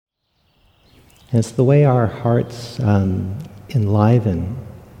And it's the way our hearts enliven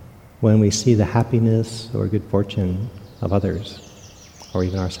when we see the happiness or good fortune of others, or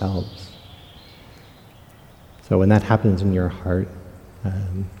even ourselves. So when that happens in your heart,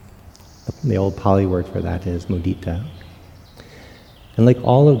 the old Pali word for that is mudita. And like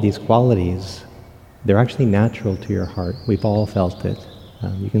all of these qualities, they're actually natural to your heart. We've all felt it.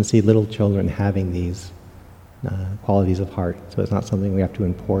 You can see little children having these qualities of heart, so it's not something we have to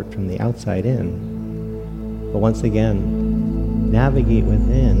import from the outside in. But once again, navigate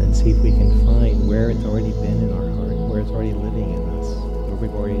within and see if we can find where it's already been in our heart, where it's already living in us, where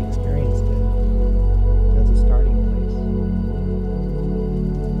we've already experienced it. That's a starting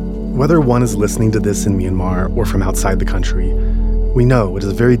place. Whether one is listening to this in Myanmar or from outside the country, we know it is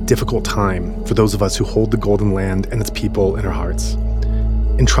a very difficult time for those of us who hold the Golden Land and its people in our hearts.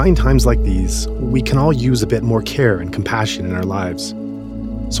 In trying times like these, we can all use a bit more care and compassion in our lives.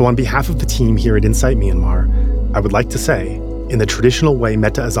 So on behalf of the team here at Insight Myanmar, I would like to say, in the traditional way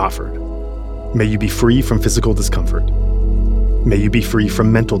metta is offered, may you be free from physical discomfort. May you be free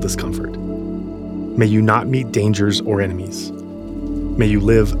from mental discomfort. May you not meet dangers or enemies. May you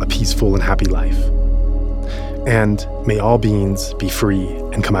live a peaceful and happy life. And may all beings be free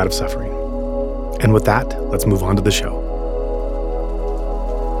and come out of suffering. And with that, let's move on to the show.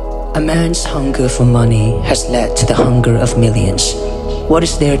 A man's hunger for money has led to the hunger of millions. What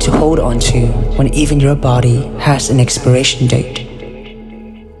is there to hold on to when even your body has an expiration date?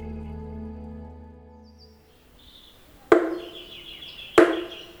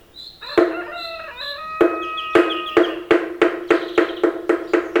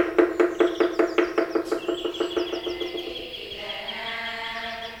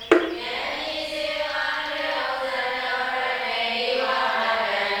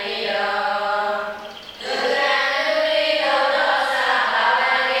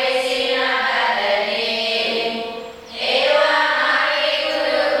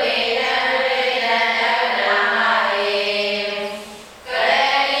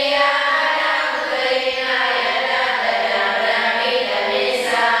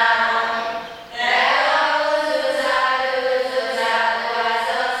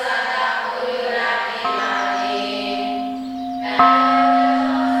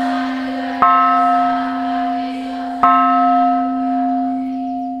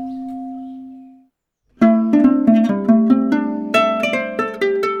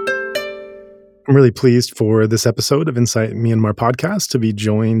 I'm really pleased for this episode of Insight Myanmar podcast to be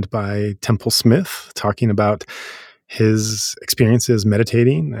joined by Tempel Smith, talking about his experiences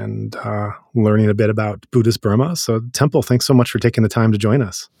meditating and learning a bit about Buddhist Burma. So Tempel, thanks so much for taking the time to join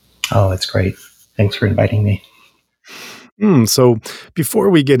us. Oh, it's great. Thanks for inviting me. So before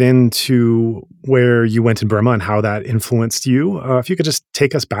we get into where you went in Burma and how that influenced you, if you could just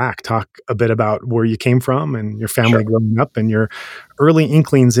take us back, talk a bit about where you came from and your family growing up and your early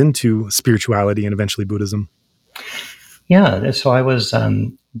inklings into spirituality and eventually Buddhism. Yeah, so I was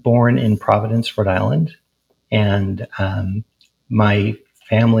born in Providence, Rhode Island, and my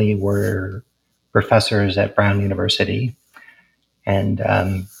family were professors at Brown University, and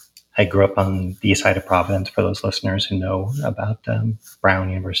I grew up on the east side of Providence, for those listeners who know about Brown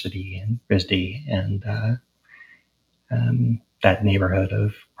University and RISD and that neighborhood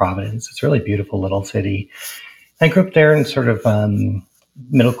of Providence. It's a really beautiful little city. I grew up there in sort of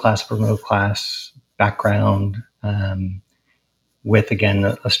middle class background with, again,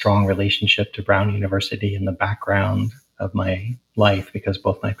 a strong relationship to Brown University in the background of my life because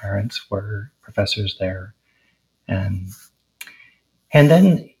both my parents were professors there. And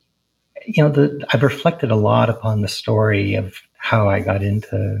then, I've reflected a lot upon the story of how I got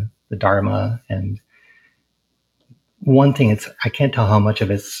into the Dharma. And one thing, I can't tell how much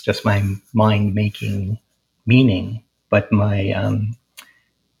of it's just my mind making meaning, but my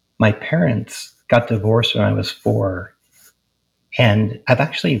parents got divorced when I was 4. And I've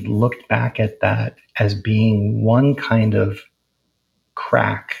actually looked back at that as being one kind of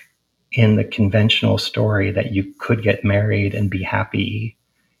crack in the conventional story that you could get married and be happy,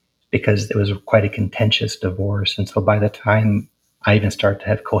 because it was quite a contentious divorce. And so by the time I even started to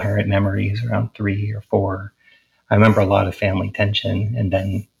have coherent memories around 3 or 4, I remember a lot of family tension. And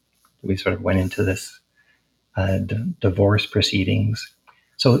then we sort of went into this divorce proceedings.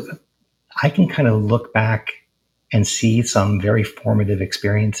 So I can kind of look back and see some very formative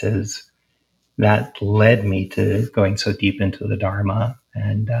experiences that led me to going so deep into the Dharma.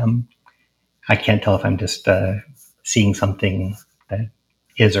 And I can't tell if I'm just seeing something that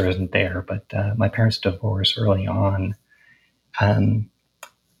is or isn't there, but my parents' divorce early on kind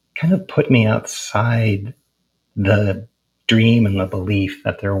of put me outside the dream and the belief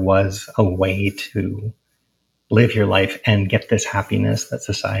that there was a way to live your life and get this happiness that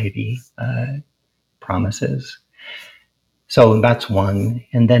society promises. So that's one.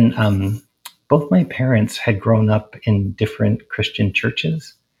 And then both my parents had grown up in different Christian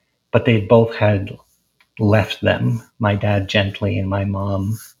churches, but they both had left them, my dad gently and my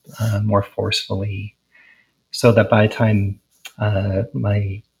mom more forcefully, so that by the time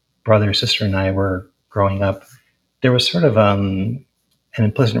my brother, sister, and I were growing up, there was sort of an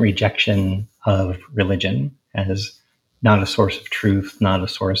implicit rejection of religion as not a source of truth, not a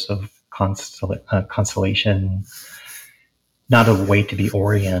source of consolation, not a way to be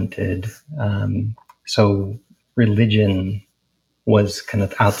oriented. So religion was kind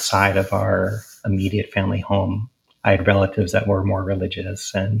of outside of our immediate family home. I had relatives that were more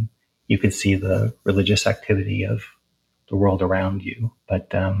religious, and you could see the religious activity of the world around you,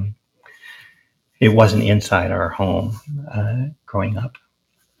 but it wasn't inside our home growing up.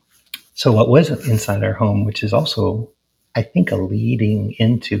 So what was inside our home, which is also, I think, a leading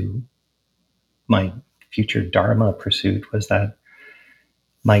into my future Dharma pursuit, was that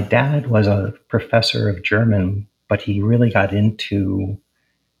my dad was a professor of German, but he really got into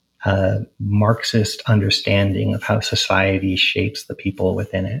Marxist understanding of how society shapes the people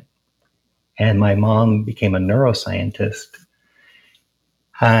within it. And my mom became a neuroscientist.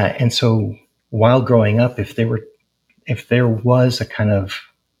 And so while growing up, if there was a kind of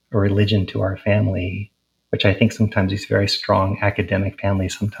a religion to our family, which I think sometimes these very strong academic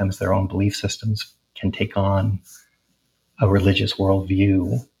families, sometimes their own belief systems can take on a religious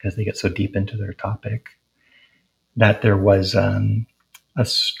worldview because they get so deep into their topic, that there was a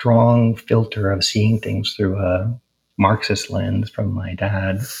strong filter of seeing things through a Marxist lens from my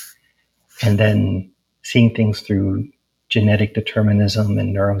dad, and then seeing things through genetic determinism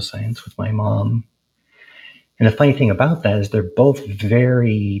and neuroscience with my mom. And the funny thing about that is they're both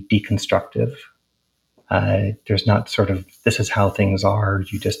very deconstructive. There's not sort of, this is how things are.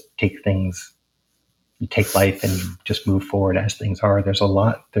 You just take life and you just move forward as things are.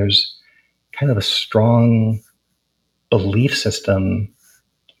 There's kind of a strong belief system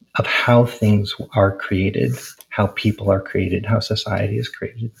of how things are created, how people are created, how society is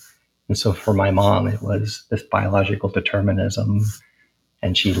created. And so for my mom, it was this biological determinism,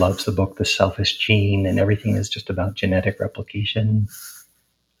 and she loves the book, The Selfish Gene, and everything is just about genetic replication.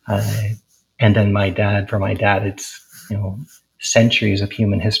 And then for my dad, it's, centuries of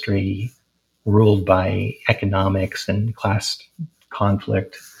human history ruled by economics and class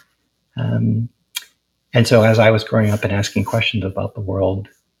conflict. And so as I was growing up and asking questions about the world,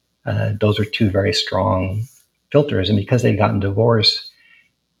 those are two very strong filters. And because they'd gotten divorced,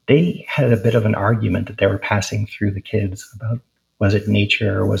 they had a bit of an argument that they were passing through the kids about, was it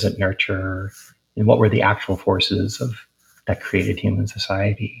nature or was it nurture? And what were the actual forces that created human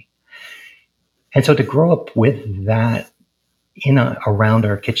society? And so to grow up with that around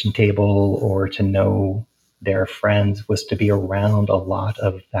our kitchen table, or to know their friends, was to be around a lot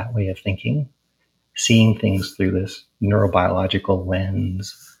of that way of thinking, seeing things through this neurobiological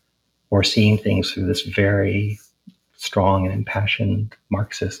lens, or seeing things through this very strong and impassioned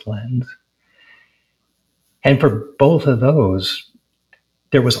Marxist lens. And for both of those,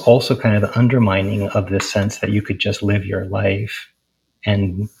 there was also kind of the undermining of this sense that you could just live your life,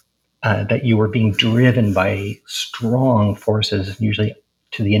 and that you were being driven by strong forces, usually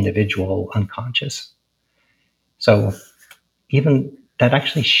to the individual unconscious. So even that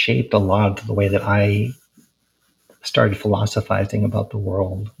actually shaped a lot of the way that I started philosophizing about the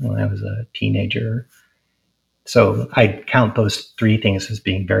world when I was a teenager. So I count those three things as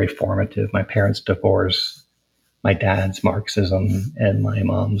being very formative: my parents' divorce, my dad's Marxism, and my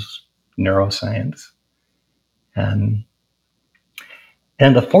mom's neuroscience.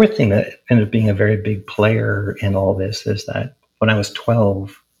 And the fourth thing that ended up being a very big player in all this is that when I was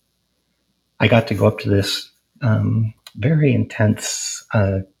 12, I got to go up to this very intense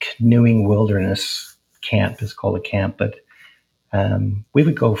canoeing wilderness camp. It's called a camp, but we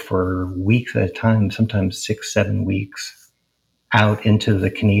would go for weeks at a time, sometimes 6-7 weeks, out into the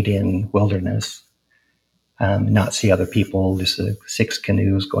Canadian wilderness, not see other people, just 6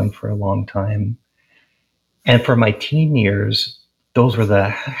 canoes going for a long time. And for my teen years, those were the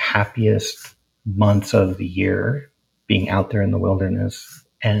happiest months of the year, being out there in the wilderness.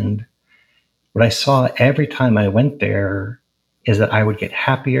 And what I saw every time I went there is that I would get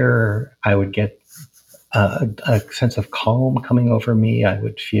happier. I would get a sense of calm coming over me. I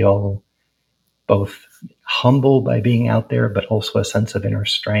would feel both humbled by being out there, but also a sense of inner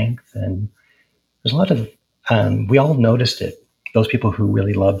strength. And there's a lot of, we all noticed it. Those people who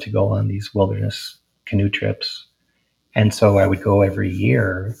really love to go on these wilderness canoe trips, And so I would go every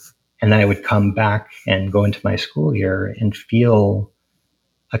year, and then I would come back and go into my school year and feel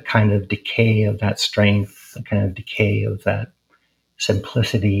a kind of decay of that strength, a kind of decay of that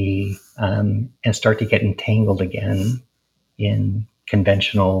simplicity, and start to get entangled again in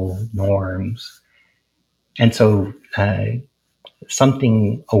conventional norms. And so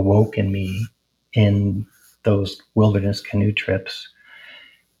something awoke in me in those wilderness canoe trips,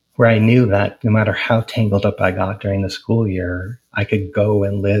 where I knew that no matter how tangled up I got during the school year, I could go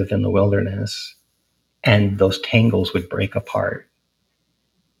and live in the wilderness and those tangles would break apart.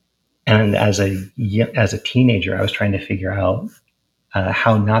 And as a teenager, I was trying to figure out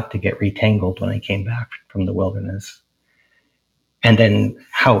how not to get retangled when I came back from the wilderness. And then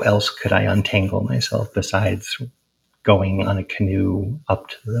how else could I untangle myself besides going on a canoe up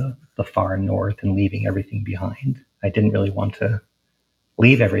to the far north and leaving everything behind? I didn't really want to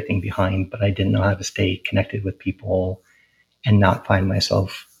leave everything behind, but I didn't know how to stay connected with people and not find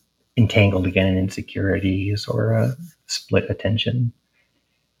myself entangled again in insecurities or split attention.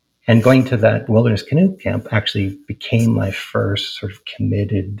 And going to that wilderness canoe camp actually became my first sort of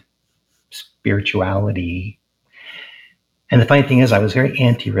committed spirituality. And the funny thing is, I was very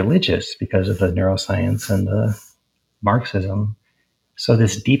anti-religious because of the neuroscience and the Marxism. So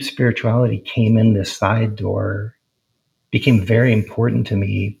this deep spirituality came in this side door, became very important to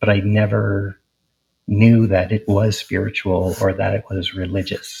me, but I never knew that it was spiritual or that it was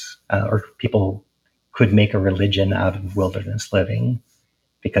religious, or people could make a religion out of wilderness living,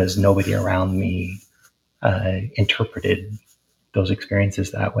 because nobody around me interpreted those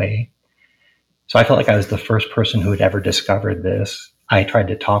experiences that way. So I felt like I was the first person who had ever discovered this. I tried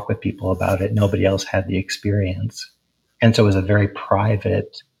to talk with people about it. Nobody else had the experience. And so it was a very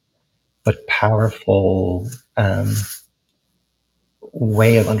private but powerful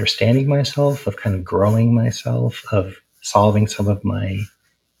way of understanding myself, of kind of growing myself, of solving some of my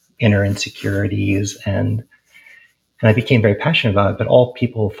inner insecurities. And I became very passionate about it, but all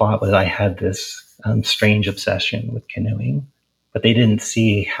people thought was I had this strange obsession with canoeing, but they didn't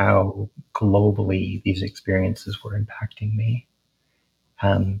see how globally these experiences were impacting me.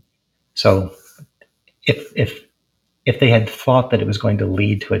 So if they had thought that it was going to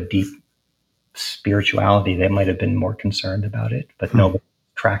lead to a deep spirituality, they might have been more concerned about it, but nobody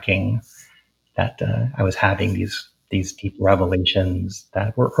was tracking that I was having these deep revelations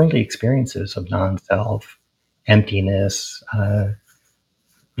that were early experiences of non-self, emptiness,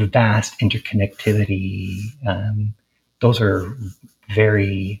 vast interconnectivity. Those are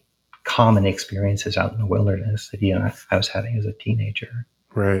very common experiences out in the wilderness that I was having as a teenager.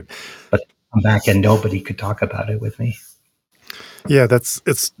 Right. But I'm back and nobody could talk about it with me. Yeah,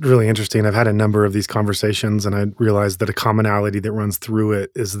 it's really interesting. I've had a number of these conversations, and I realized that a commonality that runs through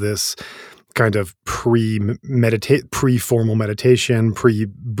it is this kind of pre-formal meditation,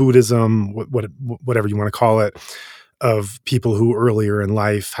 pre-Buddhism, whatever you want to call it, of people who earlier in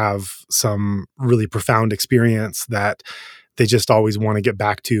life have some really profound experience that they just always want to get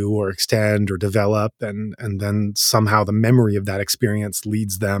back to or extend or develop, and then somehow the memory of that experience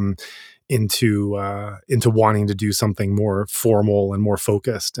leads them into wanting to do something more formal and more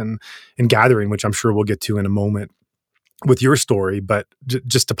focused and gathering, which I'm sure we'll get to in a moment with your story. But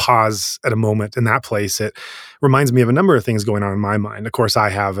just to pause at a moment in that place, it reminds me of a number of things going on in my mind. Of course, I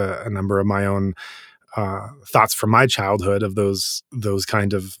have a number of my own thoughts from my childhood of those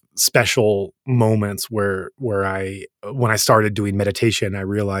kind of special moments where when I started doing meditation, I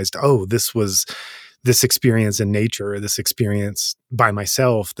realized, oh, this experience in nature, this experience by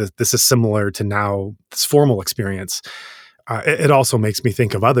myself, this is similar to now this formal experience. It also makes me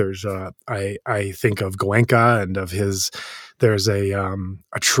think of others. I think of Goenka and of there's a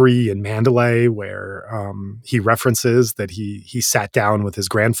tree in Mandalay where he references that he sat down with his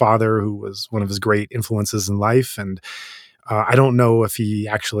grandfather, who was one of his great influences in life. And I don't know if he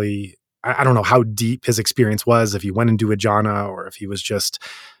actually, I don't know how deep his experience was, if he went into a jhana or if he was just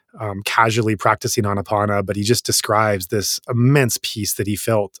casually practicing Anapana, but he just describes this immense peace that he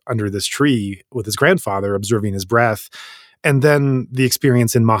felt under this tree with his grandfather, observing his breath. And then the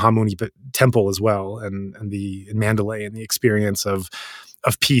experience in Mahamuni Temple as well, and in Mandalay, and the experience of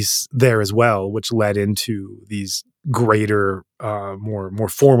peace there as well, which led into these greater, more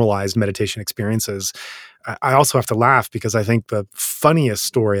formalized meditation experiences. I also have to laugh because I think the funniest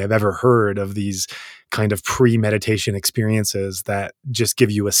story I've ever heard of these kind of pre-meditation experiences that just give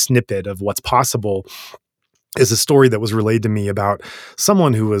you a snippet of what's possible is a story that was relayed to me about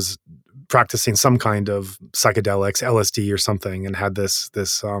someone who was practicing some kind of psychedelics, LSD or something, and had this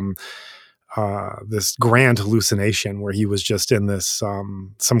this grand hallucination where he was just in this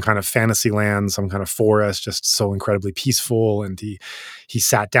some kind of fantasy land, some kind of forest, just so incredibly peaceful. And he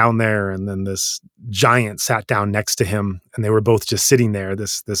sat down there, and then this giant sat down next to him, and they were both just sitting there,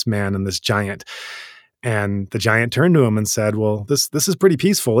 this man and this giant. And the giant turned to him and said, "Well, this is pretty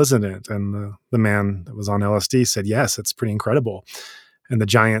peaceful, isn't it?" And the man that was on LSD said, "Yes, it's pretty incredible." And the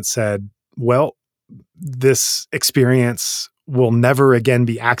giant said, "Well, this experience will never again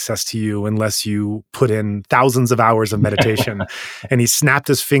be accessed to you unless you put in thousands of hours of meditation." And he snapped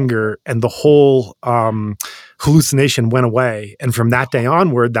his finger, and the whole hallucination went away. And from that day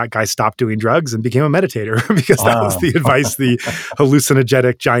onward, that guy stopped doing drugs and became a meditator because that was the advice the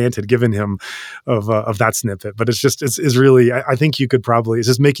hallucinogenic giant had given him of that snippet. But it's really, I think you could probably, it's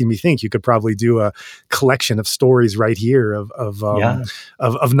just making me think you could probably do a collection of stories right here of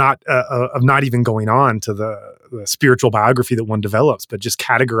not even going on to the spiritual biography that one develops, but just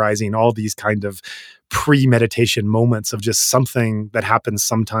categorizing all these kind of pre-meditation moments of just something that happens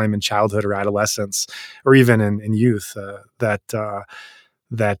sometime in childhood or adolescence, or even in youth, that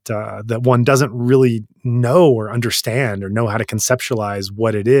one doesn't really know or understand or know how to conceptualize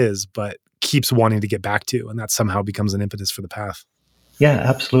what it is, but keeps wanting to get back to, and that somehow becomes an impetus for the path. Yeah,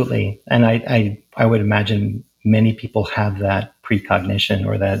 absolutely. And I would imagine many people have that precognition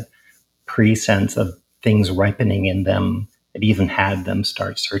or that pre-sense of things ripening in them that even had them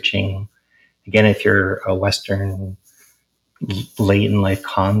start searching. Again, if you're a Western late in life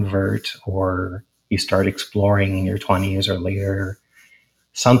convert, or you start exploring in your 20s or later,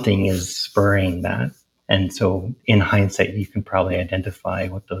 something is spurring that. And so in hindsight, you can probably identify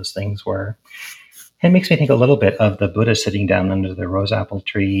what those things were. It makes me think a little bit of the Buddha sitting down under the rose apple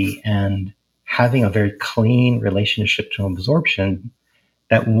tree and having a very clean relationship to absorption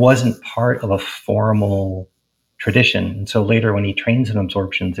that wasn't part of a formal tradition. And so later when he trains in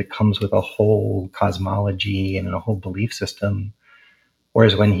absorptions, it comes with a whole cosmology and a whole belief system.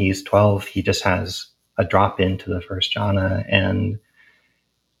 Whereas when he's 12, he just has a drop into the first jhana. And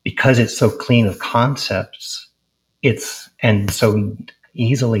because it's so clean of concepts, and so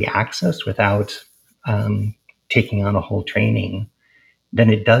easily accessed without taking on a whole training, then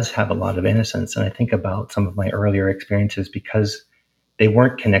it does have a lot of innocence. And I think about some of my earlier experiences, because they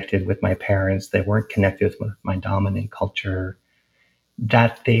weren't connected with my parents, they weren't connected with my dominant culture,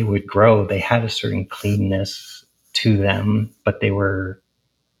 that they would grow. They had a certain cleanness to them, but they were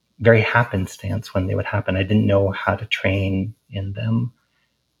very happenstance when they would happen. I didn't know how to train in them,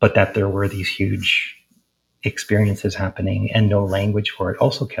 but that there were these huge experiences happening and no language for it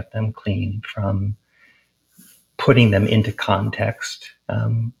also kept them clean from putting them into context.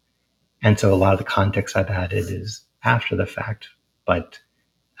 And so a lot of the context I've added is after the fact. But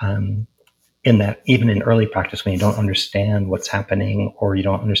in that, even in early practice, when you don't understand what's happening or you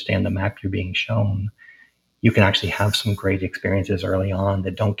don't understand the map you're being shown, you can actually have some great experiences early on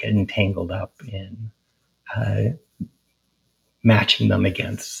that don't get entangled up in matching them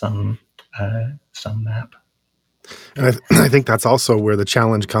against some map. And I think that's also where the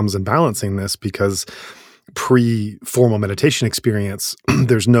challenge comes in balancing this, because pre-formal meditation experience,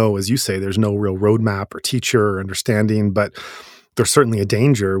 there's no, as you say, there's no real roadmap or teacher or understanding, but there's certainly a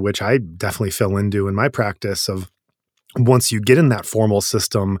danger, which I definitely fell into in my practice, of once you get in that formal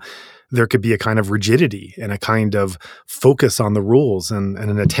system, there could be a kind of rigidity and a kind of focus on the rules and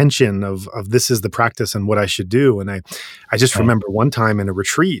an attention of this is the practice and what I should do. And I just remember one time in a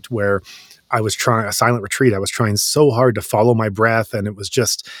retreat where I was trying a silent retreat. I was trying so hard to follow my breath, and it was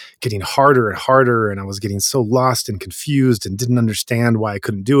just getting harder and harder. And I was getting so lost and confused and didn't understand why I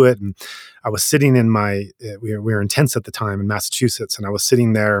couldn't do it. And I was sitting in we were in tents at the time in Massachusetts. And I was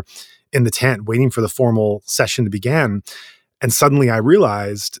sitting there in the tent waiting for the formal session to begin. And suddenly I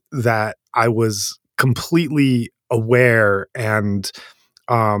realized that I was completely aware and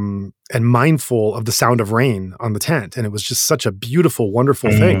mindful of the sound of rain on the tent. And it was just such a beautiful, wonderful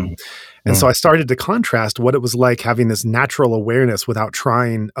thing. And so I started to contrast what it was like having this natural awareness without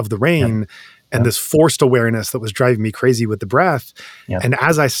trying of the rain and this forced awareness that was driving me crazy with the breath. And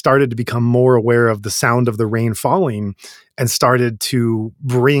as I started to become more aware of the sound of the rain falling and started to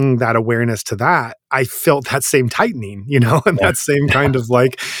bring that awareness to that, I felt that same tightening, and that same kind of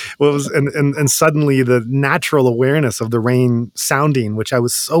like, and suddenly the natural awareness of the rain sounding, which I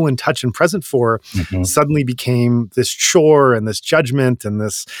was so in touch and present for, suddenly became this chore and this judgment and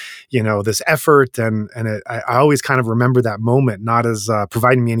this, this effort. And I always kind of remember that moment, not as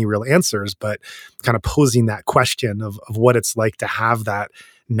providing me any real answers, but kind of posing that question of what it's like to have that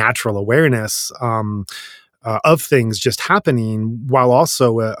natural awareness of things just happening, while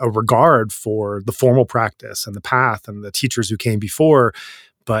also a regard for the formal practice and the path and the teachers who came before,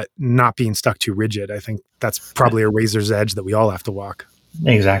 but not being stuck too rigid. I think that's probably a razor's edge that we all have to walk.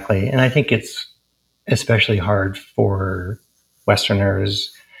 Exactly. And I think it's especially hard for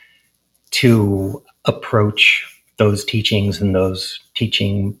Westerners to approach those teachings and those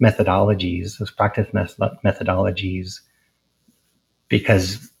teaching methodologies, those practice methodologies,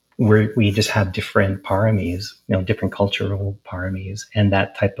 because we just have different paramis, different cultural paramis, and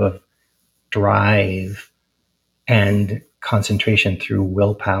that type of drive and concentration through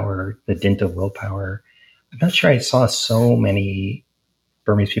willpower, the dint of willpower. I'm not sure I saw so many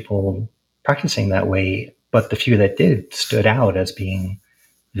Burmese people practicing that way, but the few that did stood out as being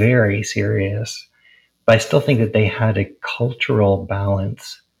very serious. But I still think that they had a cultural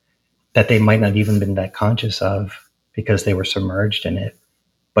balance that they might not even been that conscious of because they were submerged in it,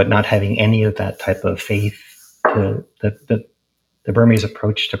 but not having any of that type of faith. The Burmese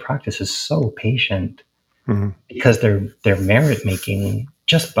approach to practice is so patient because they're merit making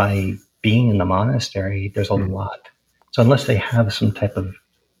just by being in the monastery. There's a lot. So unless they have some type of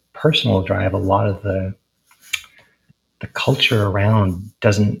personal drive, a lot of the culture around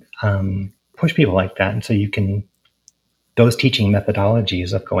doesn't push people like that. And so those teaching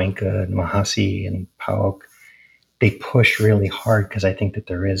methodologies of Goenka and Mahasi and Pauk, they push really hard because I think that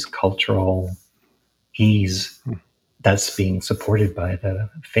there is cultural ease that's being supported by the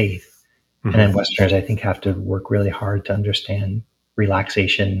faith. And then Westerners, I think, have to work really hard to understand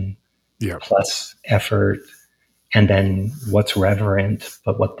relaxation plus effort, and then what's reverent,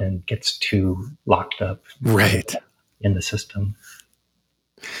 but what then gets too locked up in the system.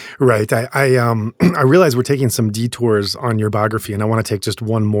 Right. I realize we're taking some detours on your biography, and I want to take just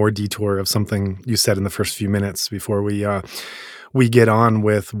one more detour of something you said in the first few minutes before we get on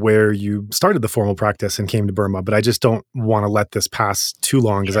with where you started the formal practice and came to Burma. But I just don't want to let this pass too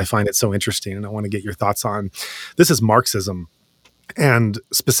long because I find it so interesting, and I want to get your thoughts on. This is Marxism, and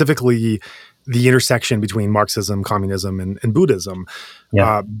specifically the intersection between Marxism, communism, and Buddhism.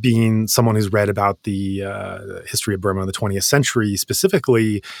 Being someone who's read about the history of Burma in the 20th century,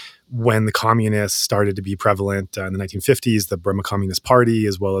 specifically when the communists started to be prevalent in the 1950s, the Burma Communist Party,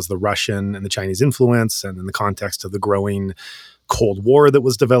 as well as the Russian and the Chinese influence, and in the context of the growing Cold War that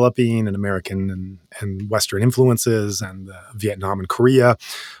was developing, and American and Western influences, and Vietnam and Korea.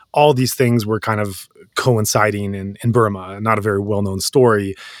 All these things were kind of coinciding in Burma. Not a very well-known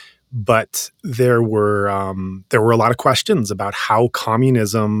story. But there were a lot of questions about how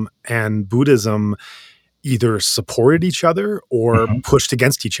communism and Buddhism either supported each other or pushed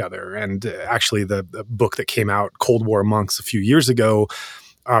against each other. And actually, the book that came out, Cold War Monks, a few years ago,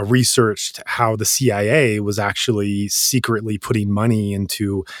 researched how the CIA was actually secretly putting money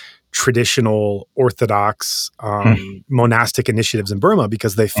into traditional Orthodox monastic initiatives in Burma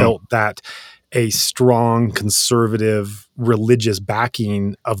because they felt that a strong conservative religious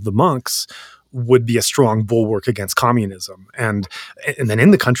backing of the monks would be a strong bulwark against communism. And then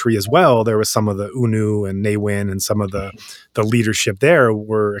in the country as well, there was some of the UNU and Ne Win and some of the leadership there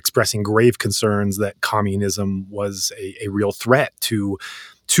were expressing grave concerns that communism was a real threat to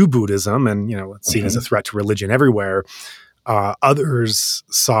Buddhism, and it's seen as a threat to religion everywhere. Others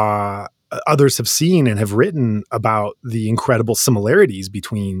have seen and have written about the incredible similarities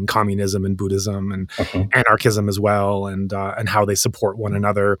between communism and Buddhism and anarchism as well, and how they support one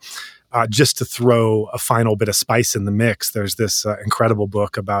another. Just to throw a final bit of spice in the mix, there's this incredible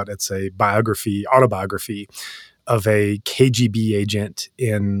book it's a autobiography of a KGB agent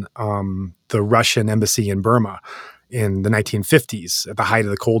in the Russian embassy in Burma in the 1950s at the height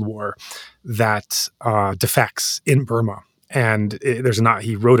of the Cold War that defects in Burma. And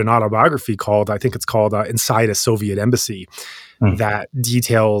he wrote an autobiography called Inside a Soviet Embassy that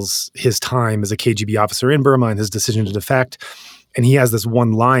details his time as a KGB officer in Burma and his decision to defect. And he has this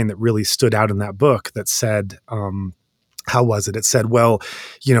one line that really stood out in that book that said, how was it? It said, well,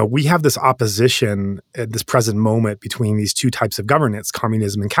 we have this opposition at this present moment between these two types of governance,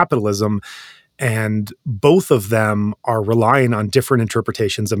 communism and capitalism. And both of them are relying on different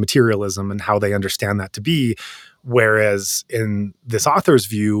interpretations of materialism and how they understand that to be. Whereas in this author's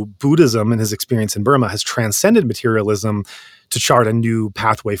view, Buddhism and his experience in Burma has transcended materialism to chart a new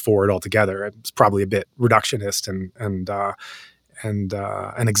pathway forward altogether. It's probably a bit reductionist and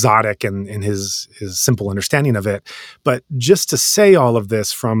exotic in his simple understanding of it. But just to say all of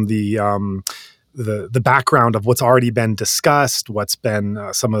this from the background of what's already been discussed, what's been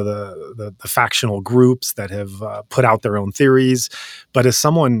some of the factional groups that have put out their own theories. But as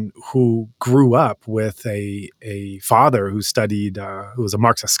someone who grew up with a father who studied, who was a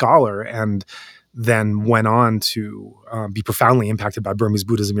Marxist scholar, and then went on to be profoundly impacted by Burmese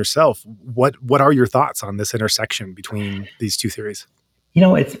Buddhism yourself, what are your thoughts on this intersection between these two theories?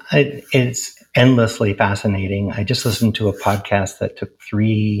 It's endlessly fascinating. I just listened to a podcast that took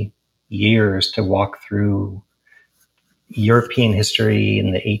 3 years to walk through European history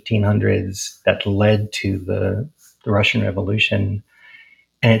in the 1800s that led to the Russian Revolution.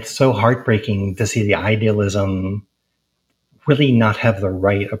 And it's so heartbreaking to see the idealism really not have the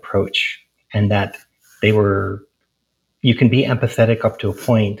right approach, and that you can be empathetic up to a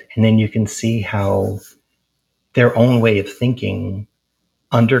point, and then you can see how their own way of thinking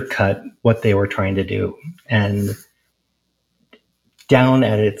undercut what they were trying to do. And down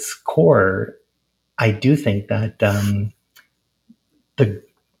at its core, I do think that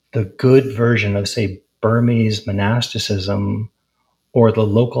the good version of, say, Burmese monasticism or the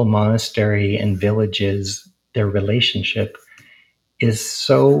local monastery and villages, their relationship is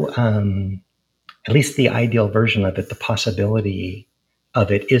so, at least the ideal version of it, the possibility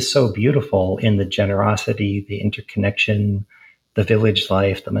of it is so beautiful in the generosity, the interconnection, the village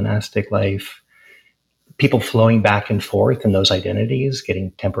life, the monastic life, people flowing back and forth in those identities,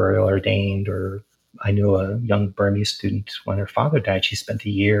 getting temporarily ordained. Or I knew a young Burmese student, when her father died, she spent a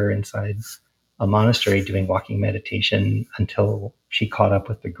year inside a monastery doing walking meditation until she caught up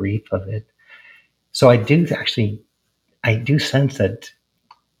with the grief of it. So I do sense that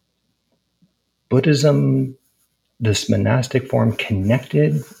Buddhism, this monastic form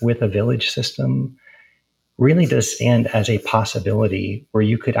connected with a village system, really does stand as a possibility where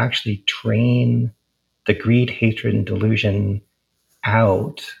you could actually train the greed, hatred, and delusion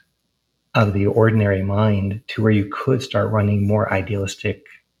out of the ordinary mind to where you could start running more idealistic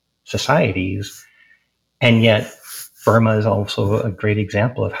societies. And yet Burma is also a great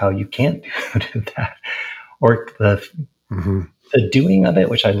example of how you can't do that. Or the doing of it,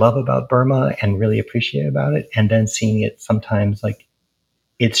 which I love about Burma and really appreciate about it, and then seeing it sometimes like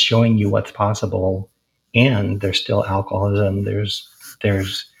it's showing you what's possible, and there's still alcoholism,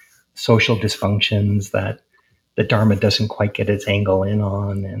 there's social dysfunctions that the Dharma doesn't quite get its angle in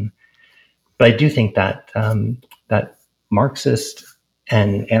on. But I do think that that Marxist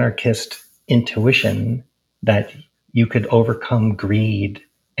and anarchist intuition that you could overcome greed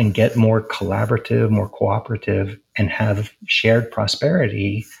and get more collaborative, more cooperative, and have shared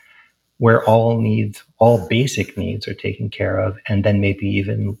prosperity where all basic needs are taken care of, and then maybe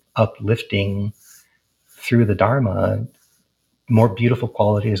even uplifting through the Dharma more beautiful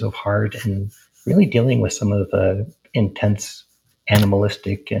qualities of heart, and really dealing with some of the intense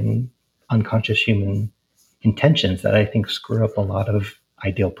animalistic and unconscious human intentions that I think screw up a lot of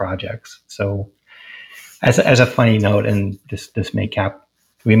ideal projects. So as a funny note, and this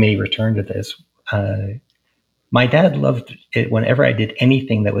we may return to this, my dad loved it whenever I did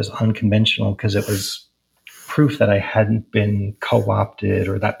anything that was unconventional, because it was proof that I hadn't been co-opted,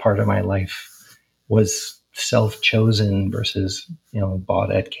 or that part of my life was self-chosen versus,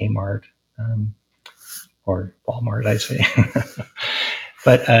 bought at Kmart or Walmart, I say.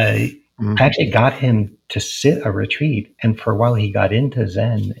 But I actually got him to sit a retreat, and for a while he got into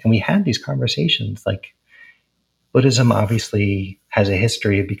Zen, and we had these conversations. Like, Buddhism obviously has a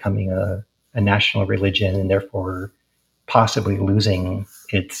history of becoming a national religion, and therefore possibly losing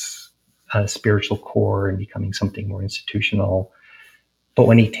its spiritual core and becoming something more institutional. But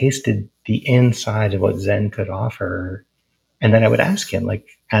when he tasted the inside of what Zen could offer, and then I would ask him, like,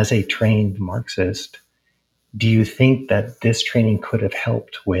 as a trained Marxist, do you think that this training could have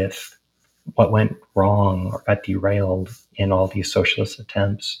helped with what went wrong or got derailed in all these socialist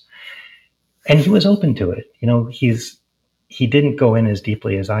attempts? And he was open to it. He didn't go in as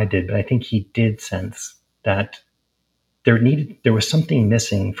deeply as I did, but I think he did sense that there was something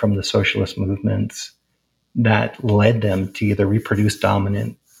missing from the socialist movements that led them to either reproduce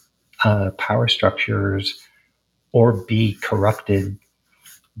dominant power structures or be corrupted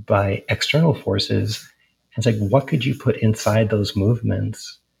by external forces. It's like, what could you put inside those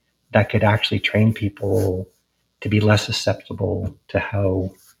movements that could actually train people to be less susceptible to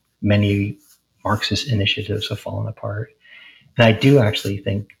how many Marxist initiatives have fallen apart? And I do actually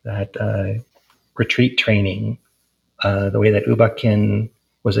think that retreat training, the way that U Ba Khin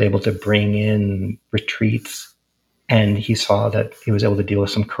was able to bring in retreats, and he saw that he was able to deal with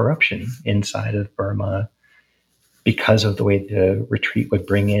some corruption inside of Burma because of the way the retreat would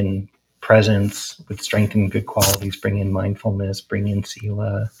bring in presence, would strengthen good qualities, bring in mindfulness, bring in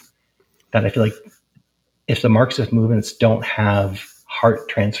sila, that I feel like if the Marxist movements don't have heart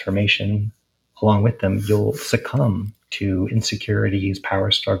transformation along with them, you'll succumb to insecurities, power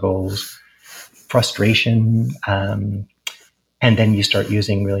struggles, frustration, and then you start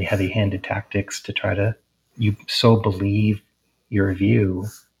using really heavy-handed tactics to try to, you so believe your view,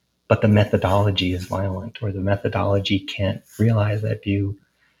 but the methodology is violent, or the methodology can't realize that view.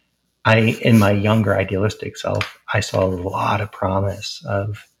 In my younger idealistic self, I saw a lot of promise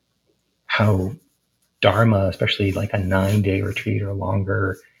of how Dharma, especially like a 9-day retreat or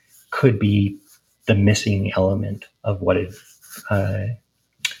longer, could be the missing element of what had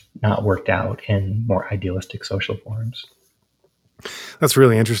not worked out in more idealistic social forms. That's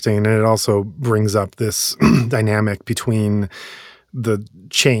really interesting. And it also brings up this dynamic between the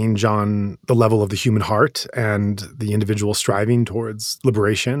change on the level of the human heart and the individual striving towards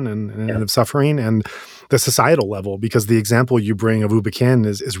liberation and of suffering, and the societal level, because the example you bring of U Ba Khin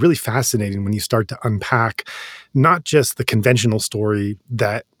is really fascinating when you start to unpack not just the conventional story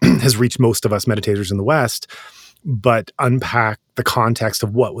that has reached most of us meditators in the West, but unpack the context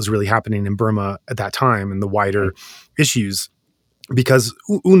of what was really happening in Burma at that time and the wider issues. Because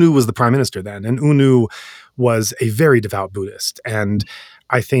U Nu was the prime minister then, and U Nu was a very devout Buddhist. And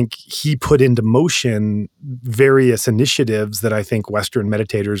I think he put into motion various initiatives that I think Western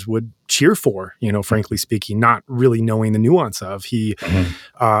meditators would cheer for, frankly speaking, not really knowing the nuance of. He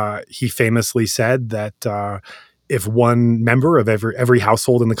famously said that if one member of every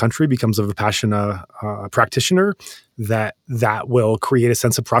household in the country becomes a Vipassana practitioner, that will create a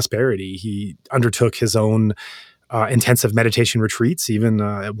sense of prosperity. He undertook his own intensive meditation retreats. Even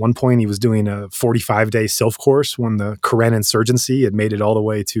at one point, he was doing a 45-day self course when the Karen insurgency had made it all the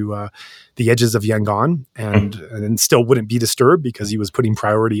way to the edges of Yangon, and still wouldn't be disturbed because he was putting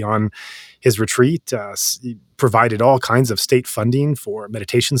priority on his retreat. He provided all kinds of state funding for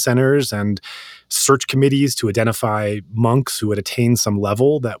meditation centers and search committees to identify monks who had attained some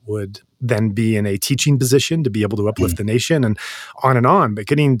level that would then be in a teaching position to be able to uplift the nation, and on and on. But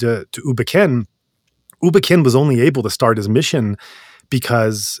getting to U Ba Khin, U Ba Khin was only able to start his mission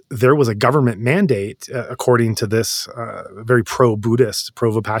because there was a government mandate, according to this very pro-Buddhist,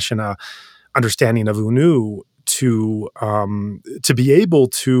 pro-Vipassana understanding of U Nu, to be able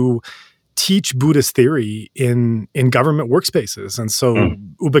to teach Buddhist theory in government workspaces. And so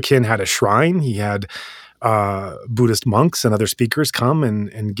U Ba Khin had a shrine. He had Buddhist monks and other speakers come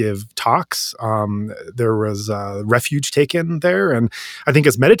and give talks. There was refuge taken there. And I think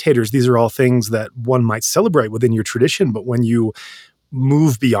as meditators, these are all things that one might celebrate within your tradition. But when you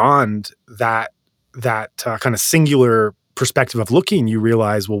move beyond that kind of singular perspective of looking, you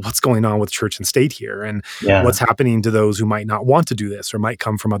realize, well, what's going on with church and state here, and what's happening to those who might not want to do this or might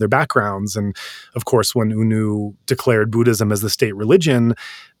come from other backgrounds. And of course, when U Nu declared Buddhism as the state religion,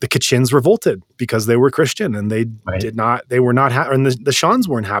 the Kachins revolted because they were Christian, and and the Shans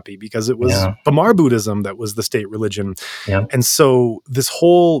weren't happy because it was Bamar Buddhism that was the state religion. And so this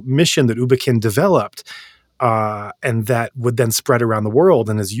whole mission that U Ba Khin developed, and that would then spread around the world,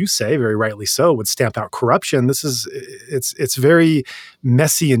 and as you say, very rightly so, would stamp out corruption. It's very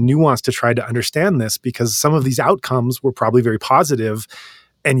messy and nuanced to try to understand this, because some of these outcomes were probably very positive,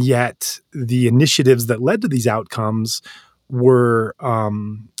 and yet the initiatives that led to these outcomes were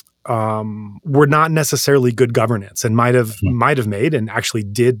not necessarily good governance, and might have made, and actually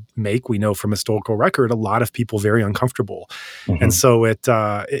did make, we know from historical record, a lot of people very uncomfortable. And so it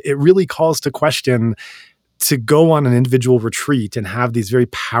really calls to question, to go on an individual retreat and have these very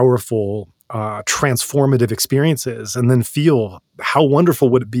powerful, transformative experiences, and then feel how wonderful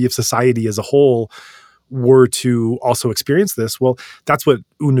would it be if society as a whole were to also experience this. Well, that's what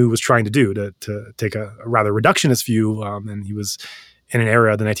U Nu was trying to do, to take a rather reductionist view. And he was in an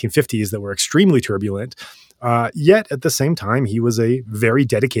era of the 1950s that were extremely turbulent. Yet at the same time, he was a very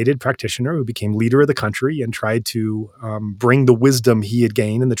dedicated practitioner who became leader of the country and tried to bring the wisdom he had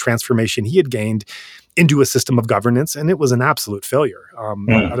gained and the transformation he had gained into a system of governance, and it was an absolute failure.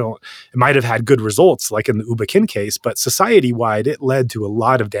 It might have had good results, like in the U Ba Khin case, but society-wide, it led to a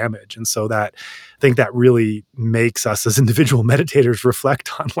lot of damage. And so I think that really makes us as individual meditators reflect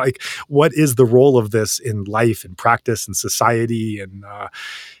on, like, what is the role of this in life and practice and society, and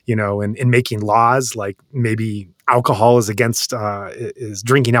in making laws. Like, maybe alcohol is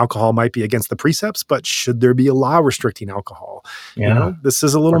drinking alcohol might be against the precepts, but should there be a law restricting alcohol? This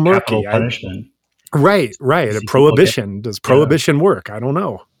is a little murky. Capital punishment. Right. A prohibition. Does prohibition work? I don't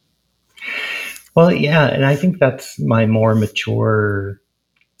know. Well, and I think that's my more mature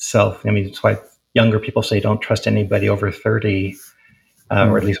self. I mean, it's why younger people say don't trust anybody over 30,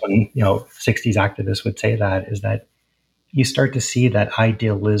 or at least when 60s activists would say that, is that you start to see that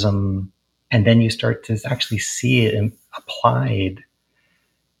idealism, and then you start to actually see it applied,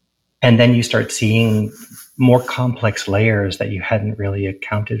 and then you start seeing more complex layers that you hadn't really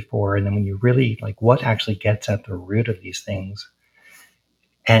accounted for. And then when you really, like, what actually gets at the root of these things,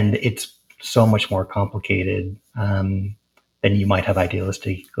 and it's so much more complicated. than you might have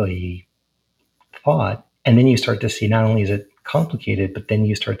idealistically thought. And then you start to see not only is it complicated, but then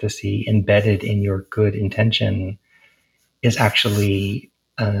you start to see embedded in your good intention is actually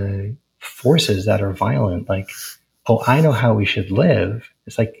forces that are violent. Like, oh, I know how we should live.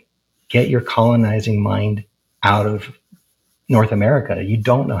 It's like, get your colonizing mind out of North America. You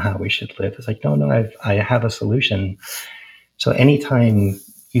don't know how we should live. It's like, no, I have a solution. So anytime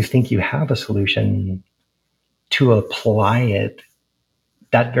you think you have a solution, to apply it,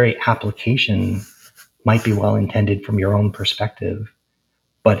 that very application might be well intended from your own perspective,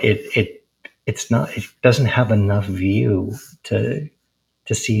 but it's not. It doesn't have enough view to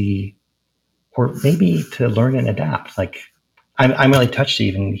see, or maybe to learn and adapt. Like, I'm really touched to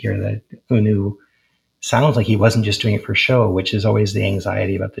even hear that Unu sounds like he wasn't just doing it for show, which is always the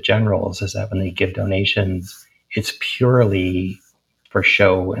anxiety about the generals, is that when they give donations, it's purely for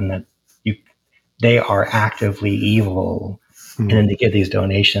show, and that they are actively evil. And then they give these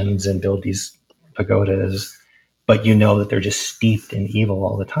donations and build these pagodas, but you know that they're just steeped in evil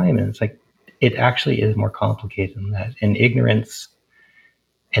all the time. And it's like, it actually is more complicated than that. And ignorance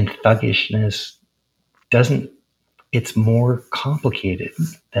and thuggishness it's more complicated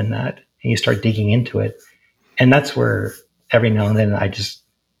than that. And you start digging into it. And that's where every now and then I just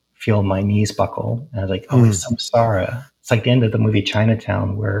feel my knees buckle. And I was like, oh, it's samsara. It's like the end of the movie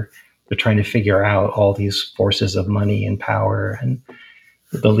Chinatown, where they're trying to figure out all these forces of money and power. And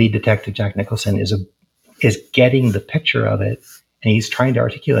the lead detective, Jack Nicholson, is getting the picture of it. And he's trying to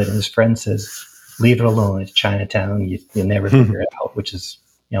articulate it. And his friend says, leave it alone. It's Chinatown. You'll never figure it out, which is,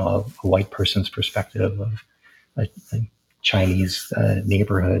 a white person's perspective of a Chinese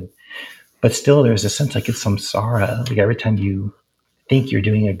neighborhood. But still, there's a sense like it's samsara. Like, every time you think you're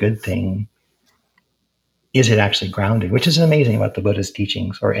doing a good thing, is it actually grounded? Which is amazing about the Buddha's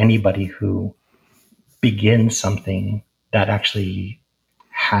teachings, or anybody who begins something that actually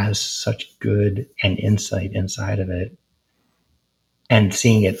has such good and insight inside of it, and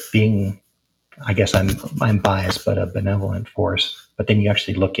seeing it being, I guess I'm biased, but a benevolent force. But then you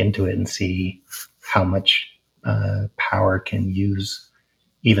actually look into it and see how much power can use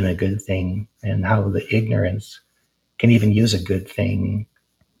even a good thing, and how the ignorance can even use a good thing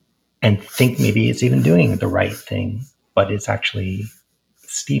and think maybe it's even doing the right thing, but it's actually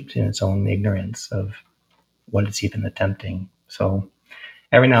steeped in its own ignorance of what it's even attempting. So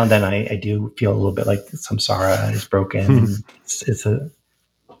every now and then I do feel a little bit like samsara is broken. It's a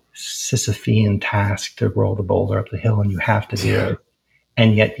Sisyphean task to roll the boulder up the hill, and you have to do it.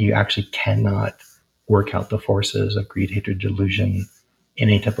 And yet you actually cannot work out the forces of greed, hatred, delusion in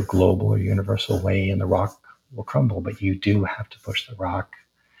any type of global or universal way, and the rock will crumble. But you do have to push the rock,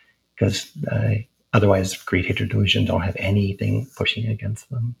 because otherwise greed, hatred, delusion don't have anything pushing against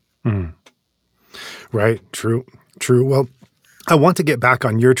them. Right. True. Well, I want to get back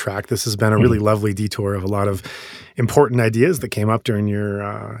on your track. This has been a really lovely detour of a lot of important ideas that came up during your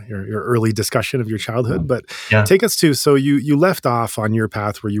early discussion of your childhood. But take us to, so you left off on your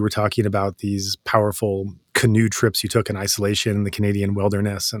path where you were talking about these powerful canoe trips you took in isolation in the Canadian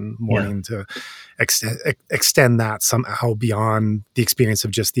wilderness, and wanting to extend that somehow beyond the experience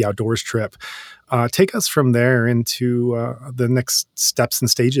of just the outdoors trip. Take us from there into the next steps and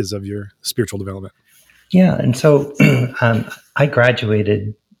stages of your spiritual development. Yeah. And so I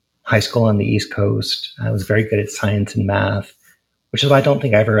graduated high school on the East Coast. I was very good at science and math, which is why I don't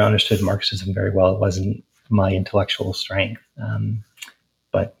think I ever understood Marxism very well. It wasn't my intellectual strength.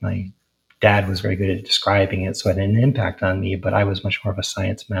 But my dad was very good at describing it, so it had an impact on me, but I was much more of a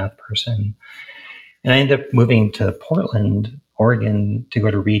science math person. And I ended up moving to Portland, Oregon, to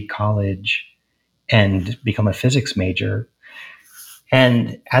go to Reed College and become a physics major.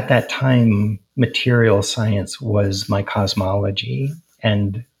 And at that time, material science was my cosmology.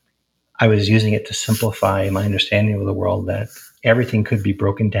 And I was using it to simplify my understanding of the world, that everything could be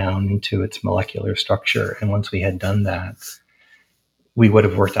broken down into its molecular structure. And once we had done that, we would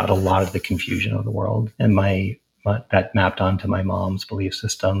have worked out a lot of the confusion of the world. And that mapped onto my mom's belief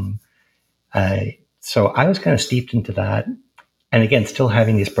system. So I was kind of steeped into that. And again, still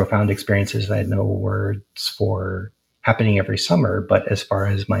having these profound experiences that I had no words for, happening every summer. But as far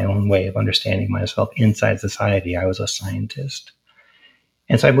as my own way of understanding myself inside society, I was a scientist.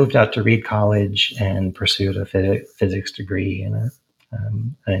 And so I moved out to Reed College and pursued a physics degree and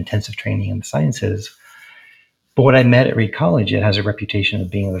an intensive training in the sciences. But what I met at Reed College, it has a reputation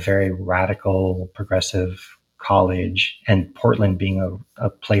of being a very radical, progressive college, and Portland being a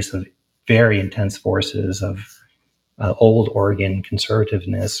place of very intense forces of old Oregon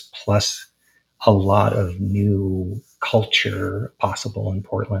conservativeness, plus a lot of new culture possible in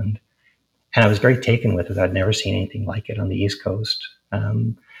Portland. And I was very taken with it. I'd never seen anything like it on the East Coast.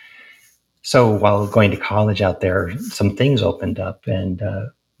 So while going to college out there, some things opened up. And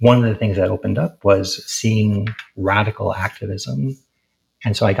one of the things that opened up was seeing radical activism.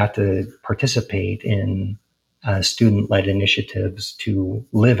 And so I got to participate in student-led initiatives to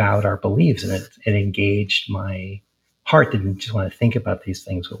live out our beliefs. And it engaged my heart. Didn't just want to think about these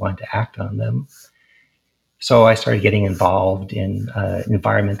things, but wanted to act on them. So I started getting involved in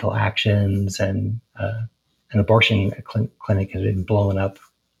environmental actions, and an abortion clinic had been blown up.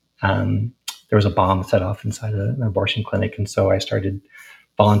 There was a bomb set off inside an abortion clinic. And so I started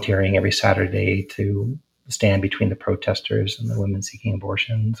volunteering every Saturday to stand between the protesters and the women seeking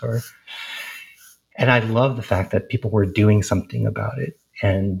abortions. And I love the fact that people were doing something about it,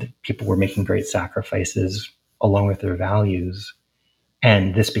 and people were making great sacrifices along with their values.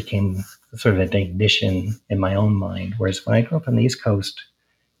 And this became sort of an ignition in my own mind. Whereas when I grew up on the East Coast,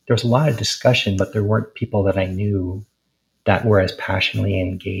 there was a lot of discussion, but there weren't people that I knew that were as passionately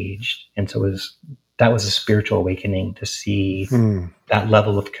engaged. And so that was a spiritual awakening to see that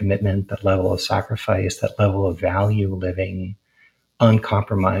level of commitment, that level of sacrifice, that level of value living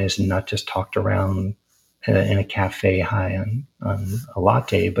uncompromised and not just talked around in a cafe high on a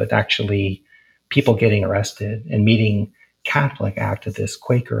latte, but actually people getting arrested and meeting Catholic activists,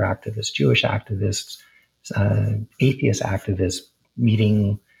 Quaker activists, Jewish activists, atheist activists,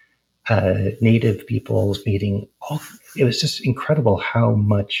 meeting Native peoples, meeting all. It was just incredible how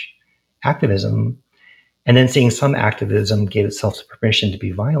much activism, and then seeing some activism gave itself the permission to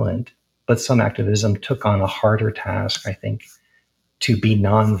be violent, but some activism took on a harder task, I think, to be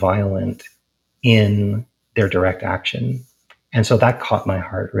nonviolent in their direct action. And so that caught my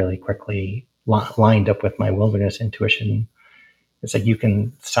heart really quickly, lined up with my wilderness intuition. It's like you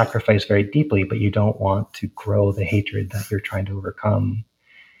can sacrifice very deeply, but you don't want to grow the hatred that you're trying to overcome.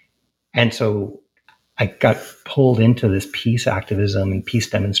 And so I got pulled into this peace activism and peace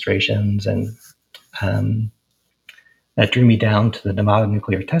demonstrations, and that drew me down to the Nevada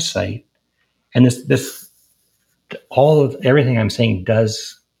nuclear test site. And everything I'm saying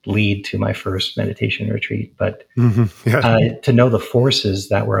does lead to my first meditation retreat, but to know the forces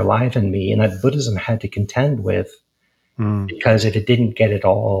that were alive in me and that Buddhism had to contend with, because if it didn't get it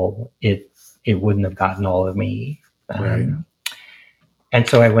all, it wouldn't have gotten all of me. Right. And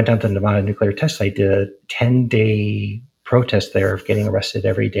so I went down to the Nevada nuclear test site, did a 10-day protest there of getting arrested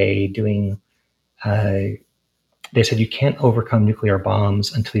every day, they said you can't overcome nuclear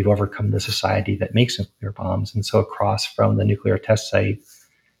bombs until you've overcome the society that makes nuclear bombs. And so across from the nuclear test site,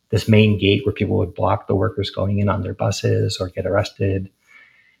 this main gate where people would block the workers going in on their buses or get arrested,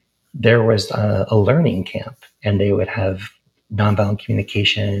 there was a learning camp, and they would have nonviolent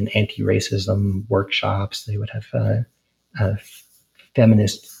communication, anti-racism workshops. They would have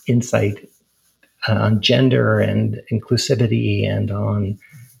feminist insight on gender and inclusivity and on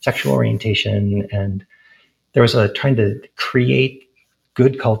sexual orientation. And there was trying to create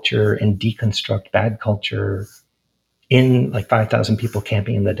good culture and deconstruct bad culture in like 5,000 people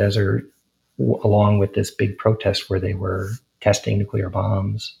camping in the desert, along with this big protest where they were testing nuclear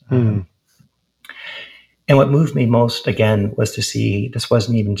bombs. And what moved me most, again, was to see this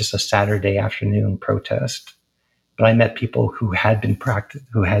wasn't even just a Saturday afternoon protest, but I met people who had been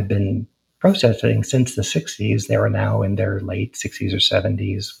protesting since the 60s. They were now in their late 60s or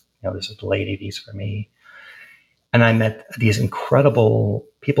 70s. This is the late 80s for me. And I met these incredible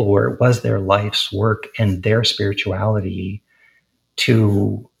people where it was their life's work and their spirituality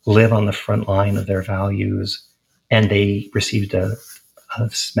to live on the front line of their values. And they received a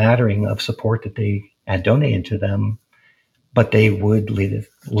smattering of support that they had donated to them, but they would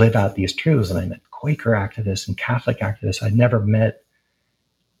live out these truths. And I met Quaker activists and Catholic activists. I'd never met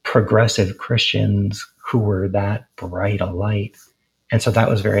progressive Christians who were that bright a light. And so that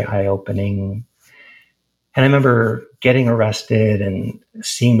was very eye-opening. And I remember getting arrested and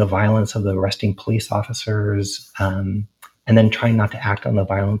seeing the violence of the arresting police officers, and then trying not to act on the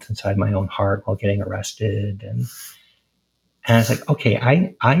violence inside my own heart while getting arrested. And I was like, okay,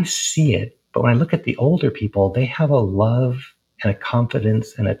 I see it. But when I look at the older people, they have a love and a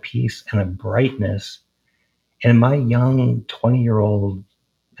confidence and a peace and a brightness. And my young 20-year-old,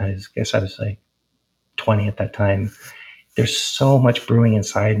 I guess I was like 20 at that time, there's so much brewing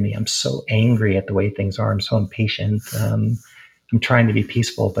inside me. I'm so angry at the way things are. I'm so impatient. I'm trying to be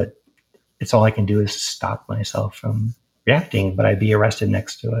peaceful, but it's all I can do is stop myself from reacting. But I'd be arrested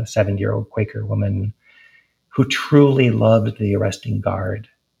next to a 70-year-old Quaker woman who truly loved the arresting guard.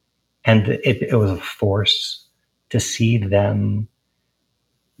 And it was a force to see them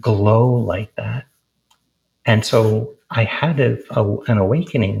glow like that. And so I had an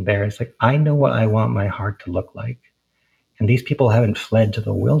awakening there. It's like, I know what I want my heart to look like. And these people haven't fled to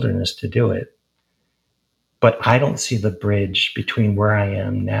the wilderness to do it. But I don't see the bridge between where I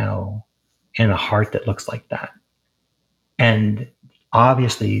am now and a heart that looks like that. And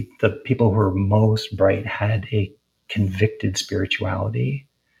obviously, the people who were most bright had a convicted spirituality.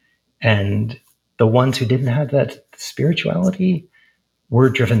 And the ones who didn't have that spirituality were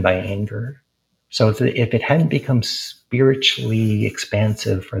driven by anger. So if it hadn't become spiritually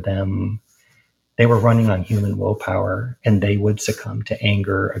expansive for them, they were running on human willpower, and they would succumb to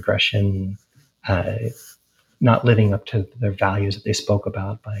anger, aggression, not living up to their values that they spoke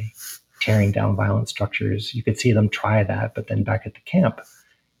about by tearing down violent structures. You could see them try that, but then back at the camp,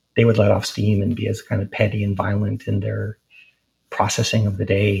 they would let off steam and be as kind of petty and violent in their processing of the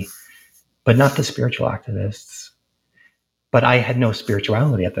day, but not the spiritual activists. But I had no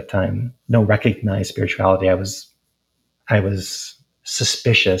spirituality at the time, no recognized spirituality. I was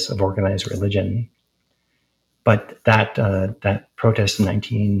suspicious of organized religion. But that protest in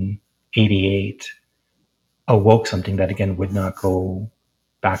 1988 awoke something that, again, would not go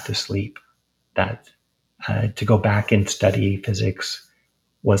back to sleep. That to go back and study physics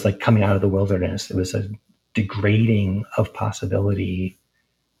was like coming out of the wilderness. It was a degrading of possibility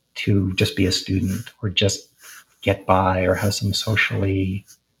to just be a student or just get by or have some socially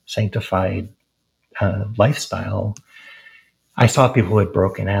sanctified lifestyle. I saw people who had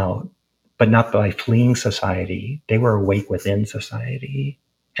broken out, but not by fleeing society. They were awake within society.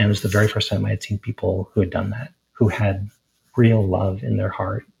 And it was the very first time I had seen people who had done that, who had real love in their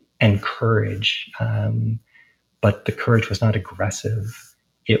heart and courage. But the courage was not aggressive.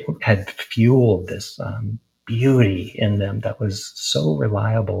 It had fueled this beauty in them that was so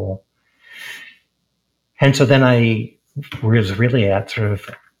reliable. And so then I was really at sort of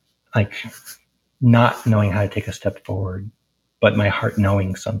like not knowing how to take a step forward, but my heart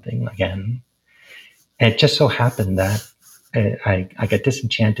knowing something again. And it just so happened that I got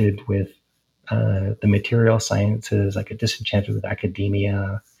disenchanted with the material sciences. I got disenchanted with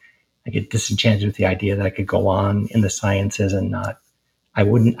academia. I get disenchanted with the idea that I could go on in the sciences and I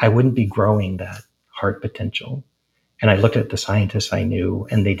wouldn't be growing that heart potential. And I looked at the scientists I knew,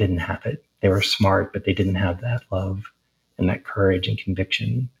 and they didn't have it. They were smart, but they didn't have that love and that courage and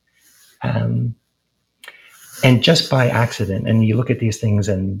conviction. And just by accident, and you look at these things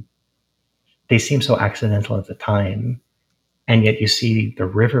and they seem so accidental at the time, and yet you see the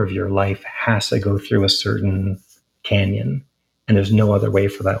river of your life has to go through a certain canyon, and there's no other way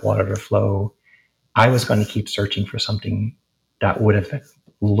for that water to flow. I was going to keep searching for something that would have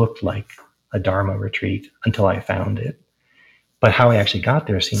looked like a Dharma retreat until I found it. But how I actually got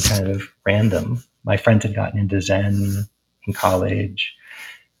there seemed kind of random. My friends had gotten into Zen in college.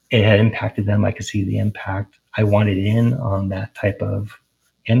 It had impacted them. I could see the impact. I wanted in on that type of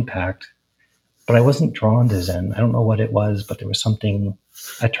impact, but I wasn't drawn to Zen. I don't know what it was, but there was something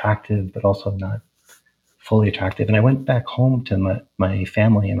attractive, but also not fully attractive. And I went back home to my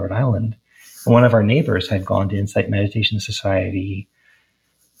family in Rhode Island. And one of our neighbors had gone to Insight Meditation Society,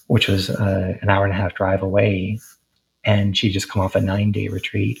 which was an hour and a half drive away. And she'd just come off a 9-day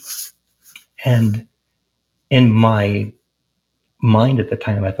retreat. And in my mind at the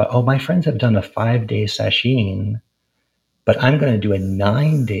time, I thought, oh, my friends have done a 5-day sesshin, but I'm going to do a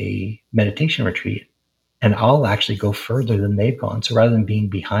 9-day meditation retreat, and I'll actually go further than they've gone. So rather than being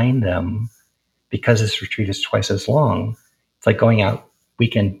behind them, because this retreat is twice as long, it's like going out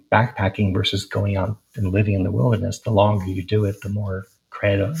weekend backpacking versus going out and living in the wilderness. The longer you do it, the more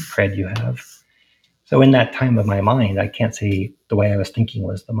cred you have. So in that time of my mind, I can't say the way I was thinking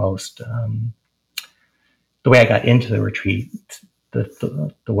was the most, the way I got into the retreat,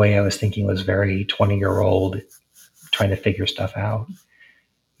 the way I was thinking was very 20-year-old trying to figure stuff out.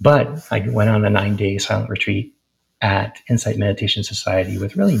 But I went on a 9-day silent retreat at Insight Meditation Society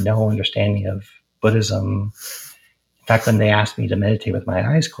with really no understanding of Buddhism. In fact, when they asked me to meditate with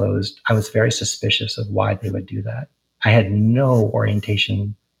my eyes closed, I was very suspicious of why they would do that. I had no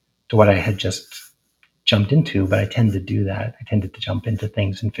orientation to what I had just jumped into, but I tend to do that. I tended to jump into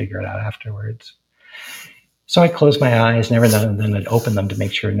things and figure it out afterwards. So I closed my eyes, and every now and then I'd open them to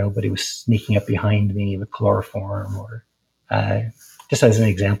make sure nobody was sneaking up behind me with chloroform, or just as an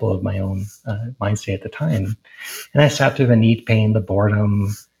example of my own mind state at the time. And I sat through the knee pain, the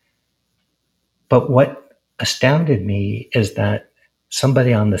boredom. But what astounded me is that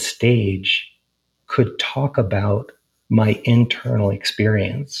somebody on the stage could talk about my internal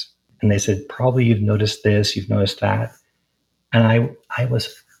experience. And they said, probably you've noticed this, you've noticed that. And I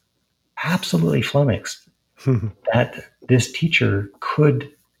was absolutely flummoxed that this teacher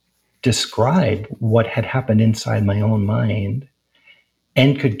could describe what had happened inside my own mind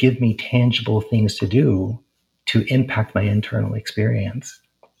and could give me tangible things to do to impact my internal experience.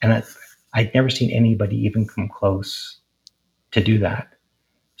 And I'd never seen anybody even come close to do that.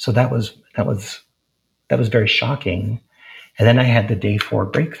 So that was very shocking. And then I had the day 4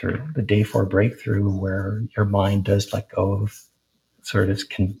 breakthrough where your mind does let go of sort of its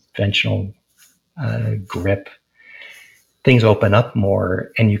conventional grip. Things open up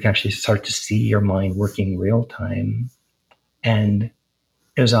more and you can actually start to see your mind working real time. And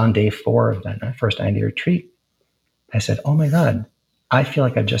it was on day 4 of that first 9-day retreat. I said, oh my God, I feel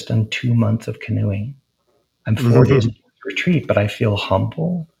like I've just done 2 months of canoeing. I'm 4 days into the retreat, but I feel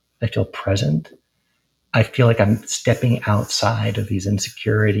humble. I feel present. I feel like I'm stepping outside of these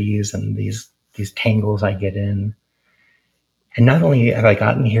insecurities and these tangles I get in. And not only have I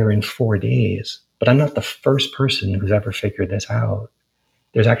gotten here in 4 days, but I'm not the first person who's ever figured this out.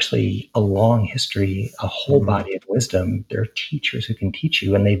 There's actually a long history, a whole body of wisdom. There are teachers who can teach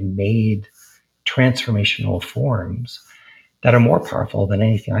you, and they've made transformational forms that are more powerful than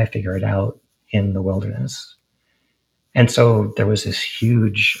anything I figured out in the wilderness. And so there was this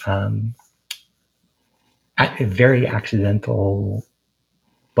huge, very accidental,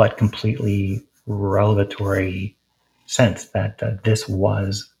 but completely revelatory sense that this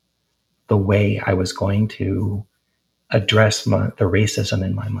was the way I was going to address the racism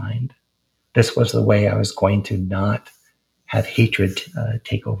in my mind. This was the way I was going to not have hatred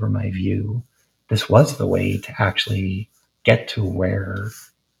take over my view. This was the way to actually get to where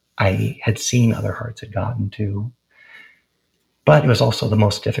I had seen other hearts had gotten to. But it was also the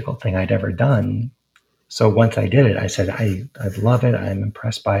most difficult thing I'd ever done. So once I did it, I said, I love it. I'm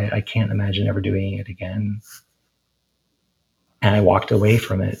impressed by it. I can't imagine ever doing it again. And I walked away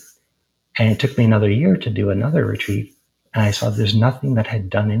from it. And it took me another year to do another retreat. And I saw there's nothing that had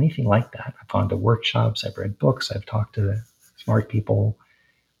done anything like that. I've gone to workshops, I've read books, I've talked to smart people,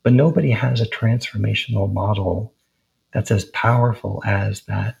 but nobody has a transformational model that's as powerful as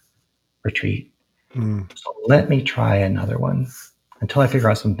that retreat. So let me try another one. Until I figure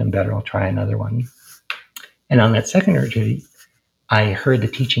out something better, I'll try another one. And on that second retreat, I heard the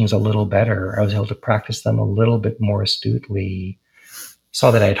teachings a little better. I was able to practice them a little bit more astutely.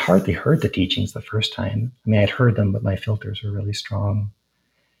 Saw that I had hardly heard the teachings the first time. I mean, I'd heard them, but my filters were really strong.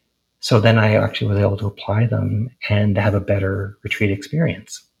 So then I actually was able to apply them and have a better retreat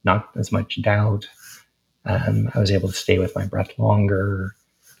experience. Not as much doubt. I was able to stay with my breath longer,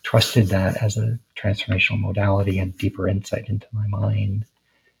 trusted that as a transformational modality and deeper insight into my mind.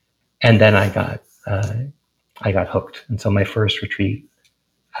 And then I got hooked. And so my first retreat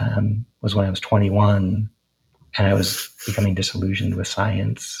was when I was 21. And I was becoming disillusioned with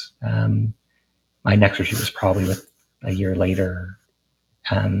science. My next retreat was probably a year later.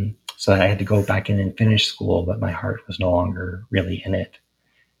 So I had to go back in and finish school, but my heart was no longer really in it.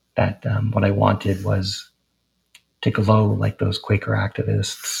 That what I wanted was to glow like those Quaker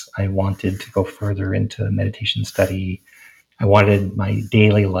activists. I wanted to go further into meditation study. I wanted my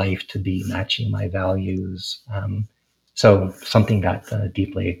daily life to be matching my values. So something got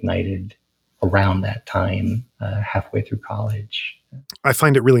deeply ignited around that time, halfway through college. I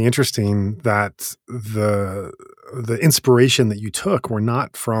find it really interesting that the inspiration that you took were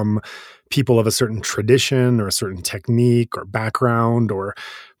not from people of a certain tradition or a certain technique or background or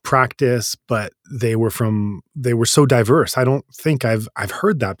practice, but they were so diverse. I don't think I've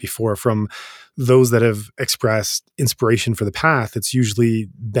heard that before from those that have expressed inspiration for the path. It's usually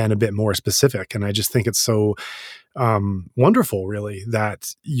been a bit more specific, and I just think it's so wonderful, really,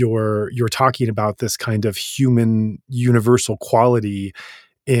 that you're talking about this kind of human universal quality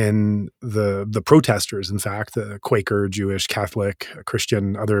in the protesters. In fact, the Quaker, Jewish, Catholic,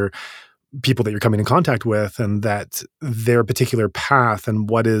 Christian, other people that you're coming in contact with, and that their particular path and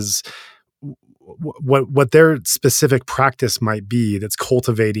what their specific practice might be that's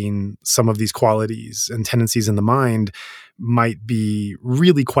cultivating some of these qualities and tendencies in the mind might be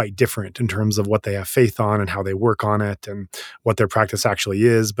really quite different in terms of what they have faith on and how they work on it and what their practice actually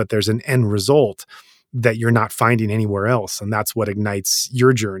is. But there's an end result that you're not finding anywhere else. And that's what ignites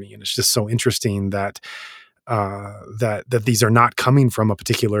your journey. And it's just so interesting that that these are not coming from a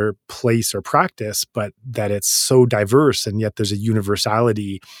particular place or practice, but that it's so diverse, and yet there's a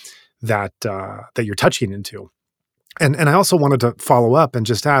universality that you're touching into. And I also wanted to follow up and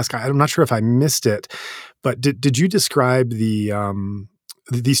just ask, I'm not sure if I missed it, but did you describe these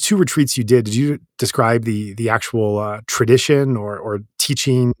 2 retreats you did you describe the actual tradition or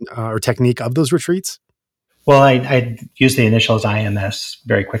teaching or technique of those retreats? Well, I used the initials IMS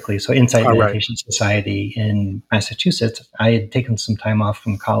very quickly. So Insight Right. Meditation Society in Massachusetts. I had taken some time off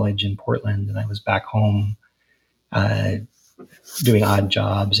from college in Portland, and I was back home uh, doing odd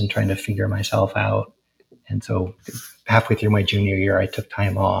jobs and trying to figure myself out. And so halfway through my junior year, I took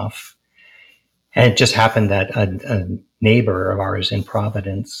time off. And it just happened that a neighbor of ours in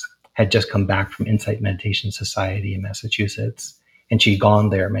Providence had just come back from Insight Meditation Society in Massachusetts. And she'd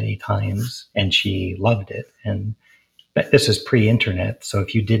gone there many times and she loved it. And this is pre-internet. So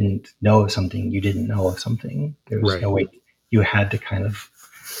if you didn't know of something, you didn't know of something. There was Right. no way. You had to kind of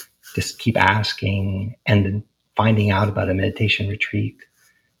just keep asking, and finding out about a meditation retreat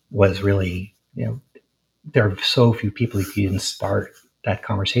was really, there are so few people you can start that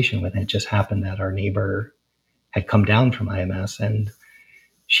conversation with. And it just happened that our neighbor had come down from IMS and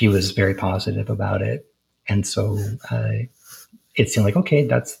she was very positive about it. And so it seemed like, okay,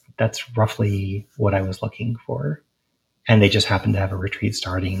 that's roughly what I was looking for. And they just happened to have a retreat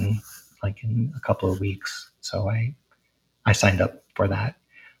starting like in a couple of weeks. So I signed up for that.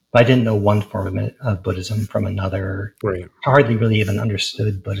 But I didn't know one form of Buddhism from another. Right. Hardly really even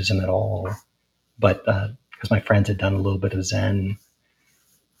understood Buddhism at all. But because my friends had done a little bit of Zen,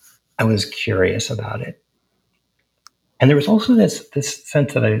 I was curious about it. And there was also this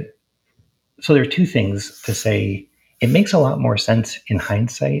sense that so there are two things to say. It makes a lot more sense in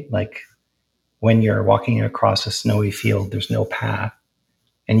hindsight. Like when you're walking across a snowy field, there's no path.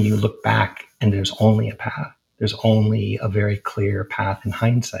 And you look back and there's only a path. There's only a very clear path in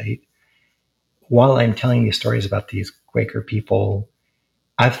hindsight. While I'm telling these stories about these Quaker people,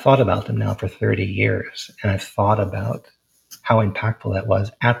 I've thought about them now for 30 years. And I've thought about how impactful that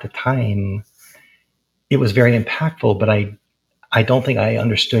was. At the time, it was very impactful, but I don't think I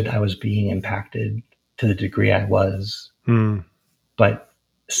understood I was being impacted to the degree I was. But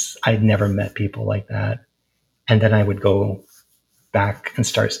I'd never met people like that. And then I would go back and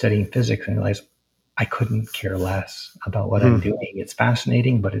start studying physics and realize I couldn't care less about what I'm doing. It's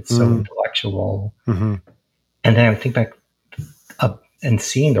fascinating, but it's so intellectual. Mm-hmm. And then I would think back and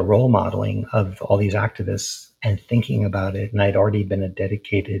seeing the role modeling of all these activists and thinking about it. And I'd already been a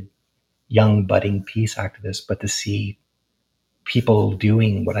dedicated young budding peace activist, but to see people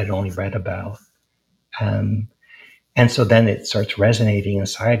doing what I'd only read about. And so then it starts resonating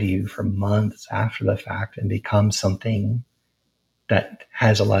inside of you for months after the fact and becomes something that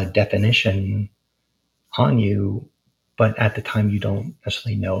has a lot of definition on you, but at the time you don't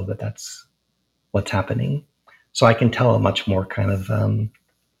necessarily know that that's what's happening. So I can tell a much more kind of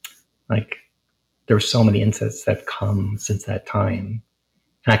like there's so many insights that come since that time,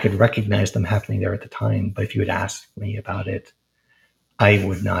 and I could recognize them happening there at the time. But if you had asked me about it, I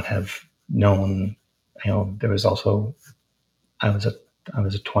would not have known. There was also I was a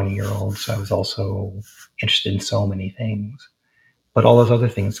 20-year-old, so I was also interested in so many things. But all those other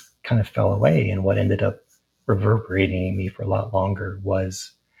things kind of fell away. And what ended up reverberating in me for a lot longer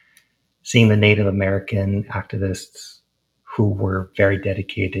was seeing the Native American activists who were very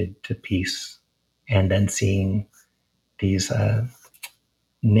dedicated to peace, and then seeing these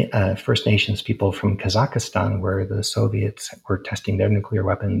First Nations people from Kazakhstan, where the Soviets were testing their nuclear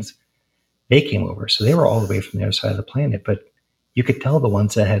weapons. They came over. So they were all the way from the other side of the planet. But you could tell the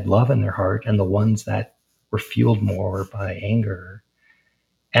ones that had love in their heart and the ones that were fueled more by anger.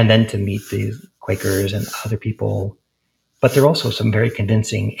 And then to meet these Quakers and other people. But there are also some very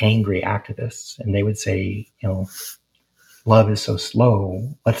convincing angry activists. And they would say, love is so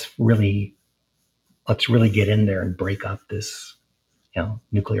slow. Let's really get in there and break up this,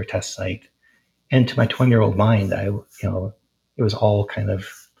 nuclear test site. And to my 20-year-old mind, it was all kind of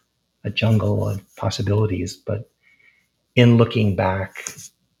a jungle of possibilities. But in looking back,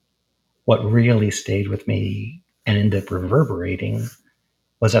 what really stayed with me and ended up reverberating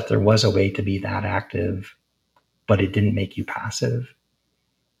was that there was a way to be that active, but it didn't make you passive.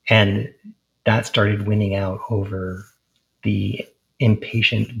 And that started winning out over the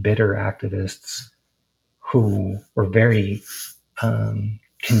impatient, bitter activists who were very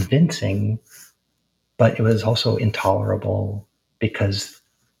convincing, but it was also intolerable because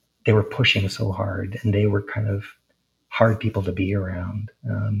they were pushing so hard and they were kind of hard people to be around.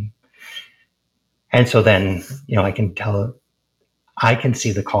 And so then, I can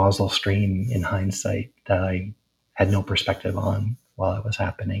see the causal stream in hindsight that I had no perspective on while it was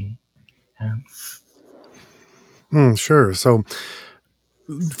happening. Sure. So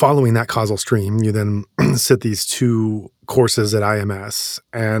following that causal stream, you then sit these 2 courses at IMS.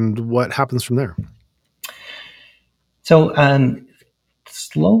 And what happens from there? So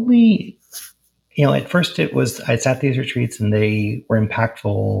slowly, at first I sat these retreats and they were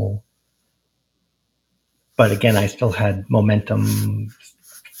impactful, but again, I still had momentum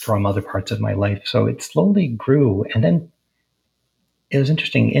from other parts of my life. So it slowly grew. And then it was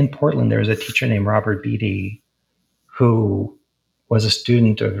interesting. In Portland, there was a teacher named Robert Beatty who was a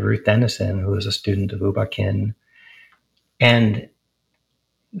student of Ruth Dennison, who was a student of U Ba Khin. And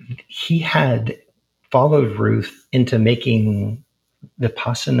he had followed Ruth into making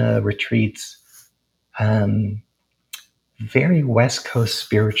Vipassana retreats very West Coast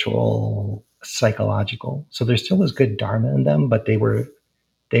spiritual, psychological. So there still was good Dharma in them, but they were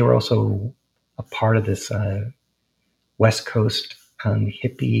also a part of this West Coast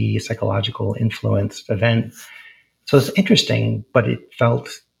hippie psychological influenced event. So it's interesting, but it felt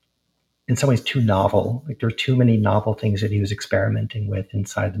in some ways too novel. Like there were too many novel things that he was experimenting with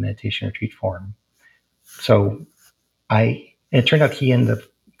inside the meditation retreat form. So it turned out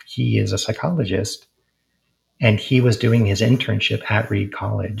he is a psychologist, and he was doing his internship at Reed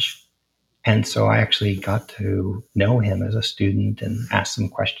College. And so I actually got to know him as a student and ask some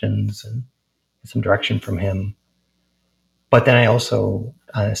questions and get some direction from him. But then I also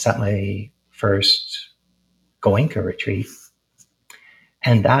sat my first Goenka retreat.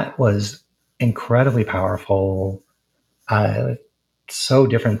 And that was incredibly powerful, so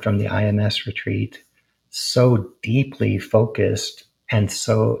different from the IMS retreat, so deeply focused. And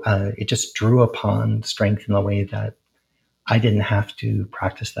so it just drew upon strength in a way that I didn't have to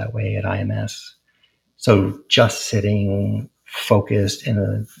practice that way at IMS. So just sitting focused in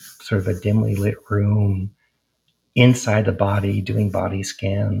a sort of a dimly lit room inside the body, doing body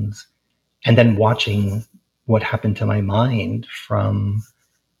scans, and then watching what happened to my mind from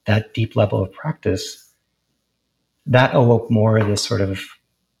that deep level of practice, that awoke more of this sort of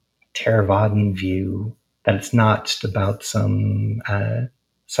Theravadan view that it's not just about some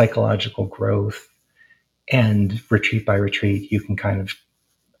psychological growth, and retreat by retreat, you can kind of,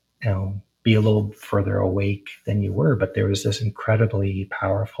 be a little further awake than you were. But there was this incredibly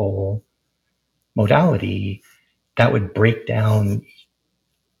powerful modality that would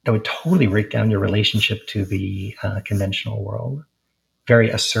totally break down your relationship to the conventional world, very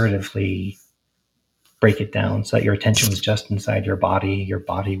assertively break it down so that your attention was just inside your body. Your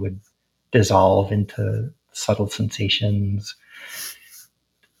body would dissolve into subtle sensations.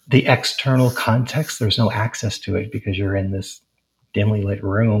 The external context, there's no access to it because you're in this dimly lit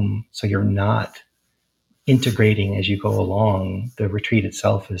room. So you're not integrating as you go along. The retreat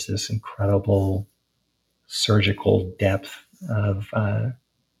itself is this incredible surgical depth of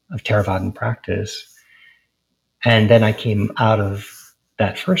Theravadan practice. And then I came out of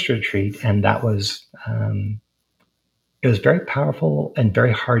that first retreat, and that was it was very powerful and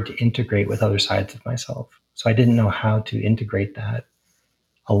very hard to integrate with other sides of myself. So I didn't know how to integrate that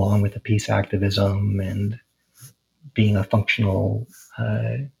along with the peace activism and being a functional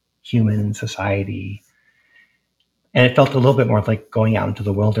human in society. And it felt a little bit more like going out into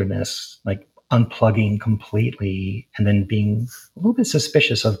the wilderness, like unplugging completely and then being a little bit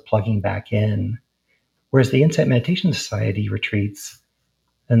suspicious of plugging back in. Whereas the Insight Meditation Society retreats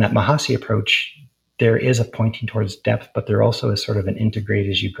and that Mahasi approach, there is a pointing towards depth, but there also is sort of an integrate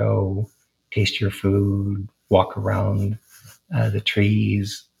as you go, taste your food, walk around the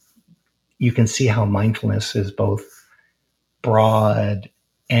trees. You can see how mindfulness is both broad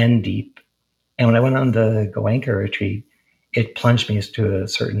and deep. And when I went on the Goenka retreat, it plunged me to a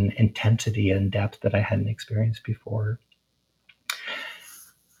certain intensity and depth that I hadn't experienced before.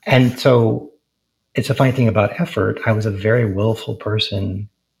 And so it's a funny thing about effort. I was a very willful person.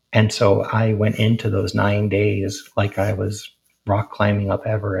 And so I went into those 9 days like I was rock climbing up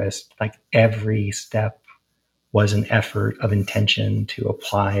Everest. Like every step was an effort of intention to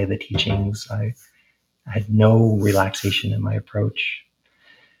apply the teachings. I had no relaxation in my approach.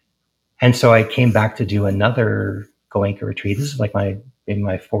 And so I came back to do another Goenka retreat. This is like maybe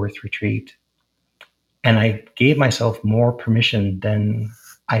my fourth retreat. And I gave myself more permission than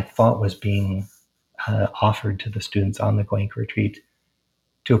I thought was being offered to the students on the Goenka retreat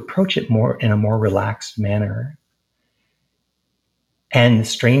to approach it more in a more relaxed manner. And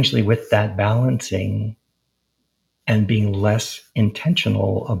strangely, with that balancing and being less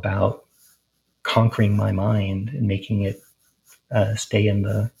intentional about conquering my mind and making it stay in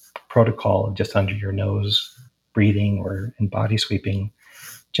the protocol of just under your nose breathing or in body sweeping,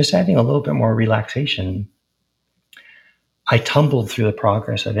 just adding a little bit more relaxation, I tumbled through the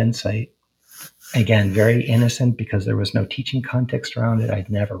progress of insight. Again, very innocent because there was no teaching context around it. I'd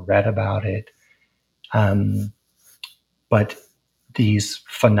never read about it. But these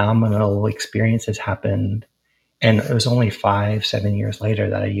phenomenal experiences happened. And it was only 5-7 years later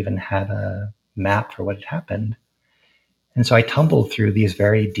that I even had a map for what had happened. And so I tumbled through these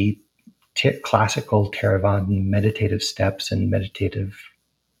very deep classical Theravada meditative steps and meditative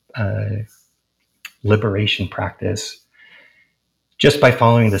liberation practice just by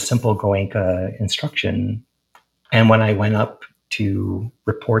following the simple Goenka instruction. And when I went up to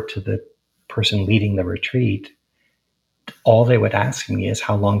report to the person leading the retreat, all they would ask me is,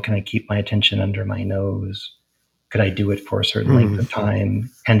 how long can I keep my attention under my nose? Could I do it for a certain length of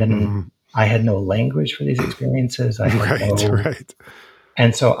time? And then I had no language for these experiences. I had right.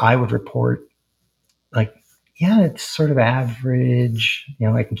 And so I would report like, yeah, it's sort of average.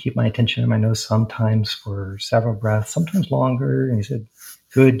 I can keep my attention in my nose sometimes for several breaths, sometimes longer. And he said,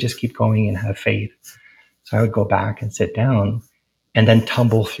 good, just keep going and have faith. So I would go back and sit down and then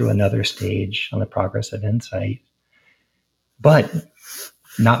tumble through another stage on the progress of insight, but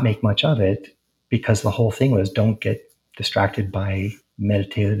not make much of it, because the whole thing was, don't get distracted by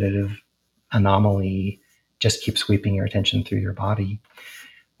meditative anomaly. Just keep sweeping your attention through your body,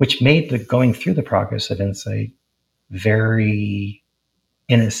 which made the going through the progress of insight very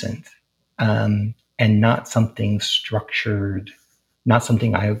innocent, and not something structured, not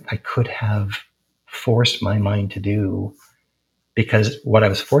something I could have forced my mind to do, because what I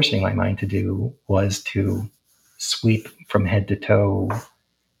was forcing my mind to do was to sweep from head to toe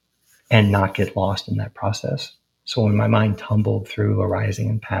and not get lost in that process. So when my mind tumbled through arising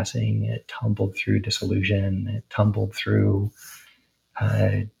and passing, it tumbled through disillusion, it tumbled through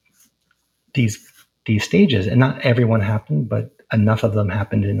these stages, and not everyone happened, but enough of them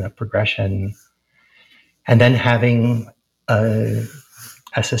happened in a progression. And then having a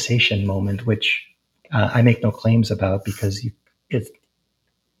cessation moment, which I make no claims about, because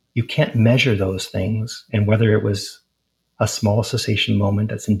you can't measure those things, and whether it was a small cessation moment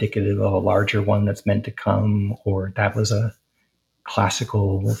that's indicative of a larger one that's meant to come, or that was a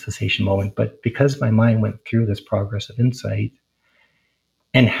classical cessation moment. But because my mind went through this progress of insight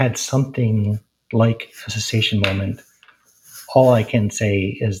and had something like a cessation moment, all I can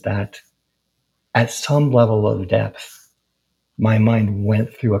say is that at some level of depth, my mind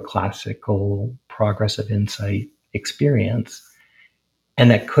went through a classical progress of insight experience.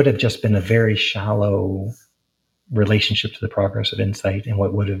 And that could have just been a very shallow relationship to the progress of insight. And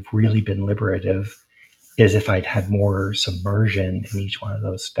what would have really been liberative is if I'd had more submersion in each one of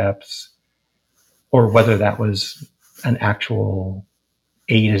those steps, or whether that was an actual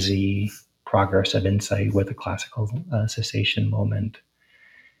A to Z progress of insight with a classical cessation moment.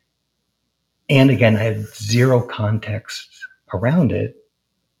 And again, I had zero context around it,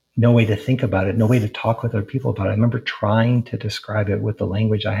 no way to think about it, no way to talk with other people about it. I remember trying to describe it with the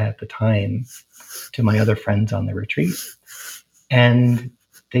language I had at the time to my other friends on the retreat. And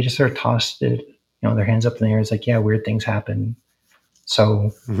they just sort of tossed it, their hands up in the air. It's like, yeah, weird things happen.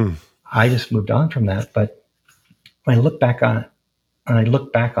 So I just moved on from that. But when I look back on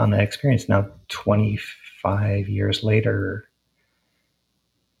that experience now, 25 years later,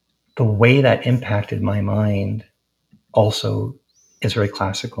 the way that impacted my mind also is very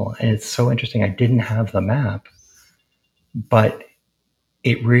classical. And it's so interesting. I didn't have the map, but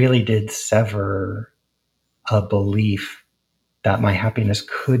it really did sever a belief that my happiness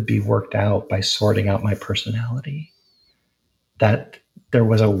could be worked out by sorting out my personality, that there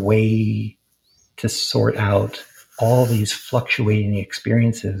was a way to sort out all these fluctuating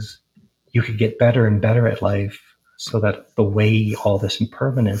experiences. You could get better and better at life, so that the way all this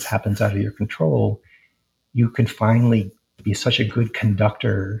impermanence happens out of your control, you can finally be such a good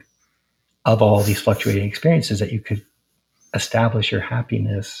conductor of all these fluctuating experiences that you could establish your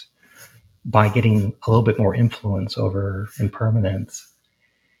happiness by getting a little bit more influence over impermanence.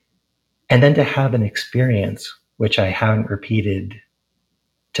 And then to have an experience, which I haven't repeated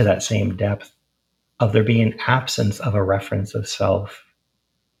to that same depth, of there being an absence of a reference of self,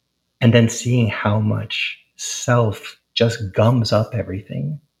 and then seeing how much self just gums up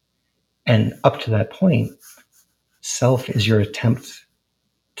everything. And up to that point, self is your attempt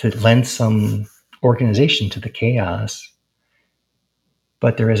to lend some organization to the chaos.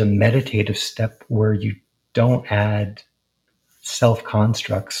 But there is a meditative step where you don't add self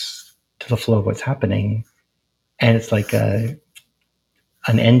constructs to the flow of what's happening. And it's like an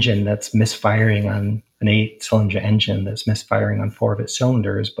engine that's misfiring on an 8-cylinder engine that's misfiring on 4 of its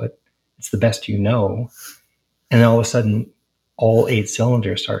cylinders, but it's the best you know. And then all of a sudden, all 8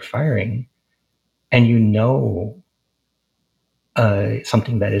 cylinders start firing, and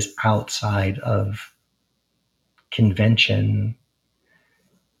something that is outside of convention.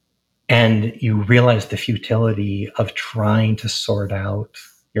 And you realize the futility of trying to sort out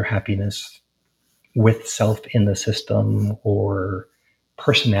your happiness with self in the system, or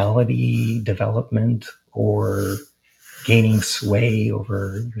personality development, or gaining sway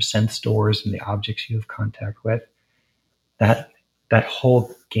over your sense doors and the objects you have contact with, that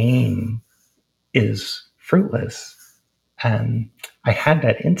whole game is fruitless. And I had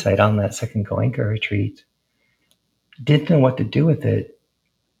that insight on that second Goenka retreat, didn't know what to do with it,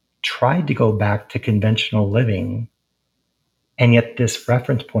 tried to go back to conventional living, and yet this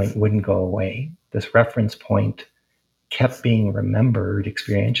reference point wouldn't go away. This reference point kept being remembered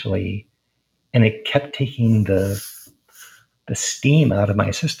experientially, and it kept taking the steam out of my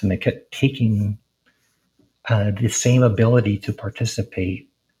system. It kept taking the same ability to participate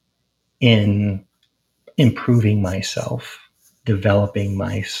in improving myself, developing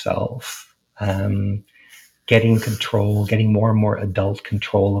myself, getting control, getting more and more adult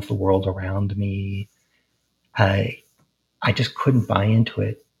control of the world around me. I just couldn't buy into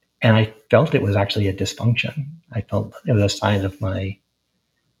it. And I felt it was actually a dysfunction. I felt it was a sign of my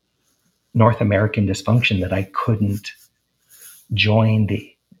North American dysfunction that I couldn't join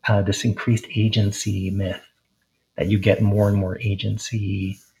this increased agency myth, that you get more and more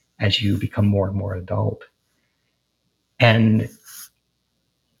agency as you become more and more adult. And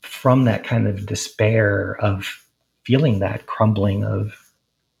from that kind of despair of feeling that crumbling of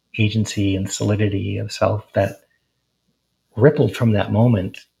agency and solidity of self that rippled from that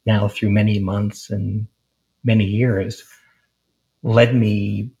moment now through many months and many years, led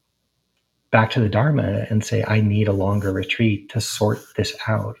me back to the Dharma and say, I need a longer retreat to sort this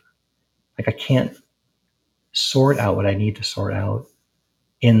out. Like, I can't sort out what I need to sort out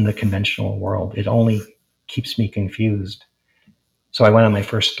in the conventional world. It only keeps me confused. So I went on my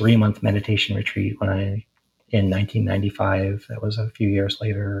first 3-month meditation retreat in 1995. That was a few years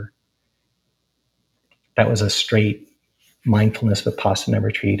later. That was a straight mindfulness Vipassana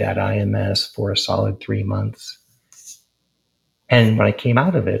retreat at IMS for a solid 3 months. And when I came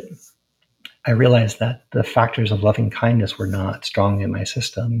out of it, I realized that the factors of loving kindness were not strong in my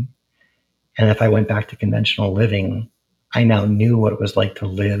system. And if I went back to conventional living, I now knew what it was like to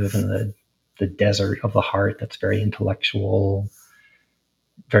live in the desert of the heart that's very intellectual,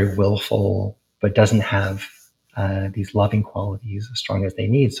 very willful, but doesn't have these loving qualities as strong as they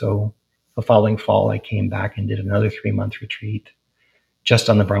need. So the following fall, I came back and did another 3-month retreat just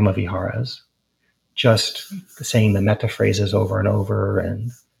on the Brahma Viharas, just saying the metta phrases over and over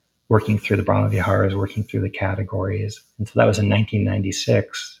and working through the Brahma Viharas, working through the categories. And so that was in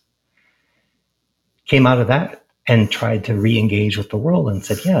 1996. Came out of that and tried to re-engage with the world and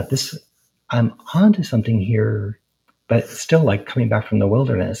said, yeah, I'm onto something here, but still, like coming back from the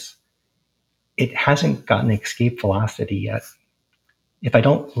wilderness, it hasn't gotten escape velocity yet. If I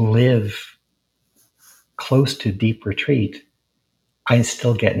don't live close to deep retreat, I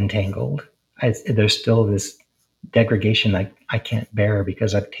still get entangled. There's still this degradation I can't bear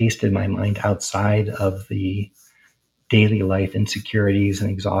because I've tasted my mind outside of the daily life insecurities and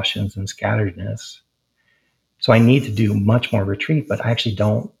exhaustions and scatteredness. So I need to do much more retreat, but I actually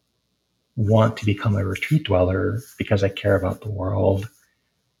don't want to become a retreat dweller because I care about the world.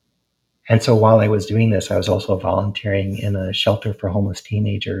 And so while I was doing this, I was also volunteering in a shelter for homeless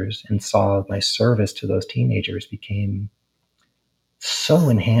teenagers and saw my service to those teenagers became so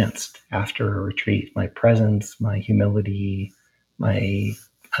enhanced after a retreat. My presence, my humility, my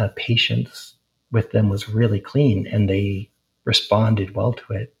patience with them was really clean, and they responded well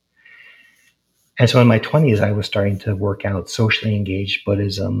to it. And so in my 20s, I was starting to work out socially engaged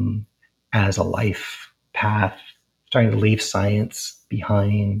Buddhism as a life path, starting to leave science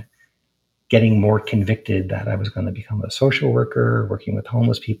behind, getting more convicted that I was going to become a social worker, working with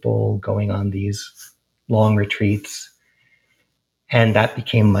homeless people, going on these long retreats. And that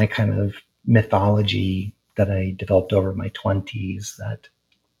became my kind of mythology that I developed over my 20s, that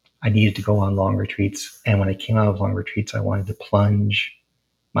I needed to go on long retreats. And when I came out of long retreats, I wanted to plunge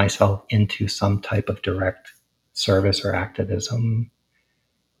myself into some type of direct service or activism.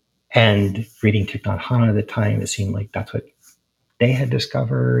 And reading Thich Nhat Hanh at the time, it seemed like that's what they had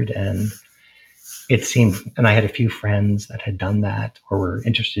discovered. And it seemed, and I had a few friends that had done that or were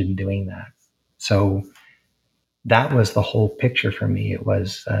interested in doing that. So that was the whole picture for me. It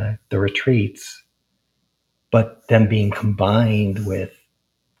was the retreats, but them being combined with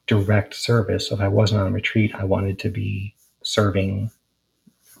direct service. So if I wasn't on a retreat, I wanted to be serving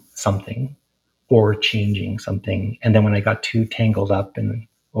something or changing something. And then when I got too tangled up and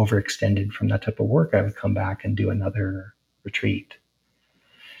overextended from that type of work, I would come back and do another retreat.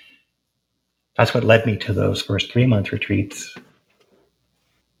 That's what led me to those first 3-month retreats.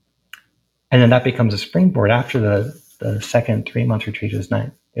 And then that becomes a springboard. After the second 3-month retreat, it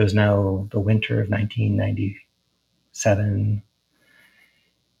was now the winter of 1997.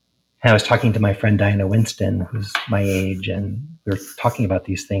 And I was talking to my friend Diana Winston, who's my age, and we were talking about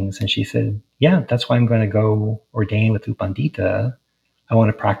these things. And she said, yeah, that's why I'm going to go ordain with U Pandita. I want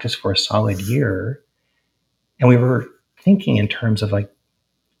to practice for a solid year. And we were thinking in terms of like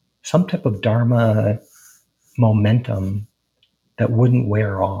some type of Dharma momentum that wouldn't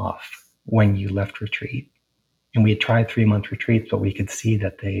wear off when you left retreat. And we had tried 3-month retreats, but we could see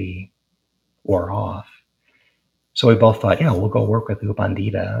that they wore off. So we both thought, yeah, we'll go work with U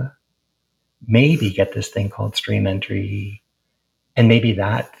Pandita, maybe get this thing called stream entry, and maybe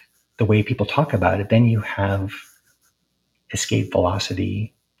that, the way people talk about it, then you have escape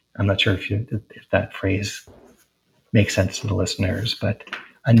velocity. I'm not sure if that phrase makes sense to the listeners, but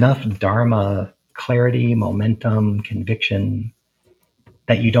enough Dharma clarity, momentum, conviction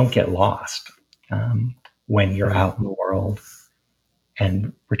that you don't get lost when you're out in the world.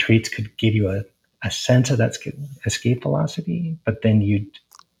 And retreats could give you a sense of that escape velocity, but then you'd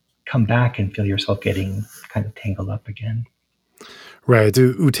come back and feel yourself getting kind of tangled up again. Right.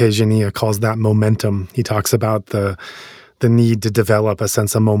 U Tejaniya calls that momentum. He talks about the need to develop a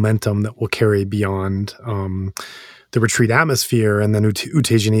sense of momentum that will carry beyond the retreat atmosphere. And then U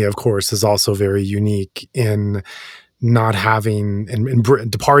Tejaniya, of course, is also very unique in not having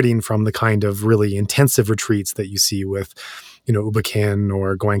and departing from the kind of really intensive retreats that you see with, U Bakin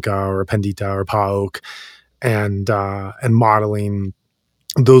or Goenka or Pandita or Paok, and modeling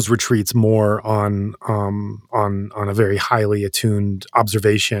those retreats more on a very highly attuned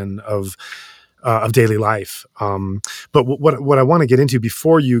observation of daily life. But what I want to get into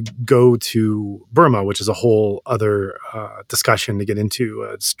before you go to Burma, which is a whole other discussion to get into,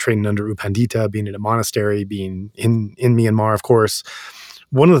 it's training under U Pandita, being in a monastery, being in Myanmar, of course.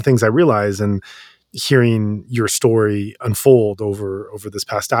 One of the things I realized, and hearing your story unfold over this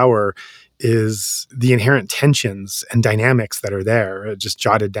past hour, is the inherent tensions and dynamics that are there. I just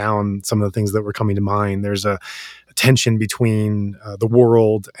jotted down some of the things that were coming to mind. There's a tension between the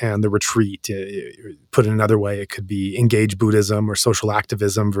world and the retreat. Put it another way, it could be engaged Buddhism or social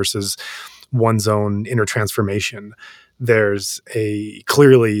activism versus one's own inner transformation. There's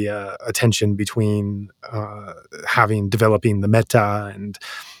clearly a tension between developing the metta and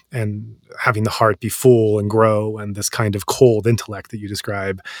having the heart be full and grow, and this kind of cold intellect that you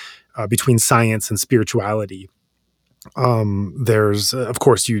describe, between science and spirituality. There's, of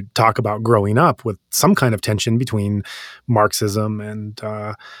course, you talk about growing up with some kind of tension between Marxism and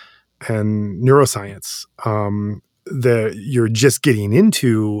neuroscience. You're just getting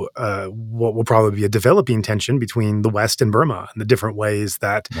into what will probably be a developing tension between the West and Burma and the different ways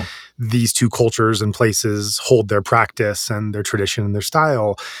that these two cultures and places hold their practice and their tradition and their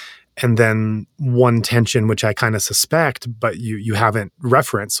style. And then one tension, which I kind of suspect, but you haven't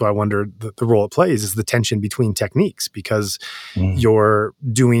referenced, so I wonder the role it plays, is the tension between techniques, because you're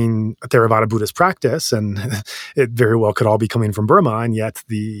doing a Theravada Buddhist practice, and it very well could all be coming from Burma, and yet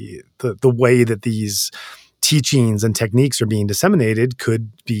the way that these teachings and techniques are being disseminated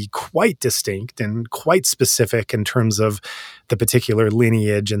could be quite distinct and quite specific in terms of the particular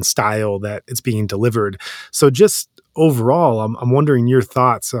lineage and style that it's being delivered. So just overall, I'm wondering your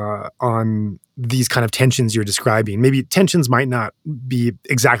thoughts on these kind of tensions you're describing. Maybe tensions might not be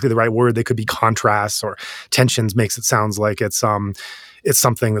exactly the right word. They could be contrasts, or tensions makes it sound like it's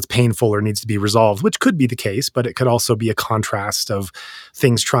something that's painful or needs to be resolved, which could be the case, but it could also be a contrast of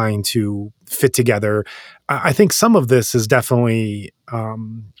things trying to fit together. I think some of this is definitely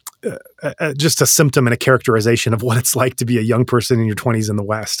just a symptom and a characterization of what it's like to be a young person in your 20s in the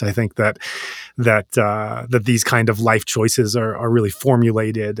West. I think that these kind of life choices are really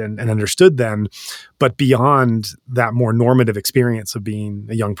formulated and understood then. But beyond that more normative experience of being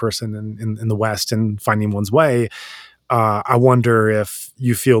a young person in the West and finding one's way, I wonder if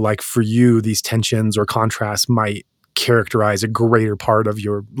you feel like for you, these tensions or contrasts might characterize a greater part of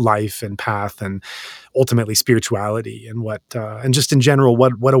your life and path, and ultimately spirituality, and and just in general,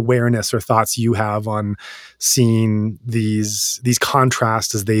 what awareness or thoughts you have on seeing these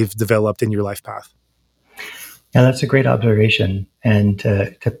contrasts as they've developed in your life path. Yeah, that's a great observation, and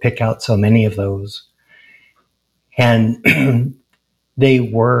to pick out so many of those. And they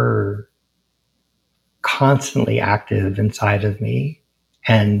were constantly active inside of me.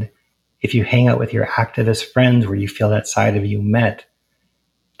 And if you hang out with your activist friends where you feel that side of you met,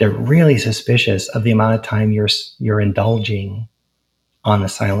 they're really suspicious of the amount of time you're indulging on a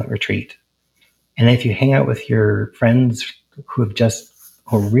silent retreat. And if you hang out with your friends who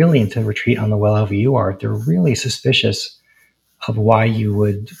are really into retreat on the well however you are, they're really suspicious of why you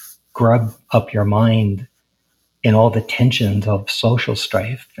would grub up your mind in all the tensions of social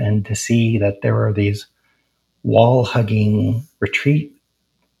strife, and to see that there are these wall-hugging retreat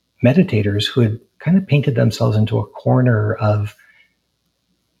meditators who had kind of painted themselves into a corner of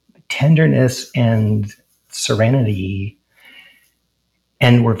tenderness and serenity,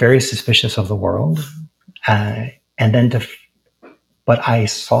 and were very suspicious of the world. But I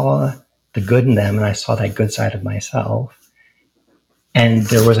saw the good in them, and I saw that good side of myself. And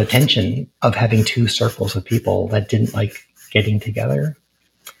there was a tension of having two circles of people that didn't like getting together.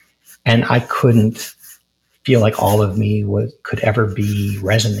 And I couldn't feel like all of me could ever be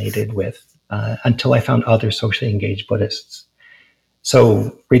resonated with until I found other socially engaged Buddhists.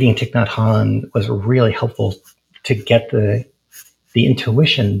 So reading Thich Nhat Hanh was really helpful to get the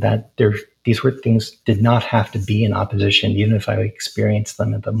intuition that these were things did not have to be in opposition, even if I experienced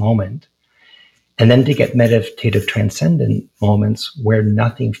them at the moment. And then to get meditative transcendent moments where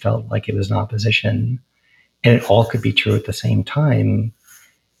nothing felt like it was in opposition and it all could be true at the same time.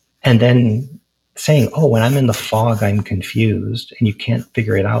 And then saying, oh, when I'm in the fog, I'm confused, and you can't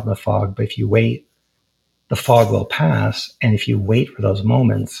figure it out in the fog. But if you wait, the fog will pass. And if you wait for those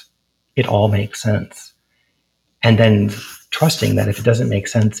moments, it all makes sense. And then trusting that if it doesn't make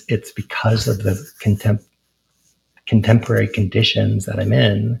sense, it's because of the contemporary conditions that I'm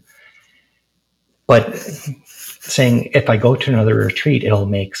in. But saying, if I go to another retreat, it'll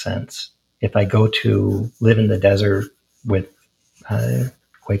make sense. If I go to live in the desert with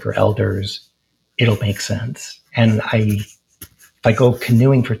Quaker elders, it'll make sense. And if I go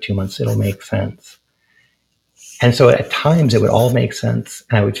canoeing for 2 months, it'll make sense. And so at times it would all make sense.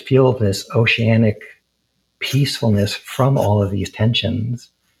 And I would feel this oceanic peacefulness from all of these tensions.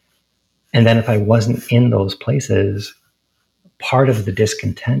 And then if I wasn't in those places, part of the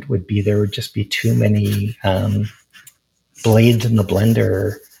discontent would be there would just be too many blades in the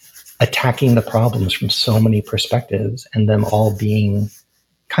blender attacking the problems from so many perspectives, and them all being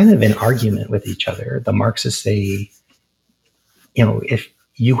kind of in argument with each other. The Marxists say, if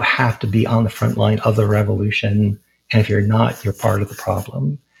you have to be on the front line of the revolution, and if you're not, you're part of the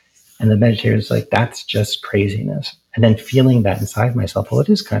problem. And the meditator is like, that's just craziness. And then feeling that inside myself, well, it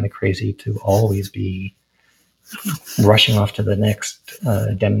is kind of crazy to always be rushing off to the next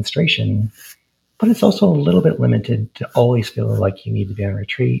demonstration, but it's also a little bit limited to always feel like you need to be on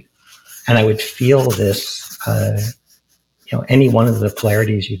retreat. And I would feel this, any one of the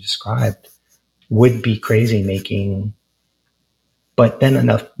polarities you described would be crazy making, but then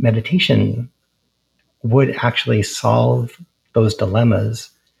enough meditation would actually solve those dilemmas,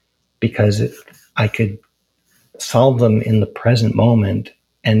 because I could solve them in the present moment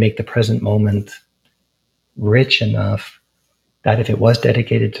and make the present moment rich enough that if it was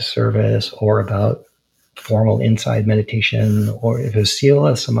dedicated to service or about formal inside meditation, or if it was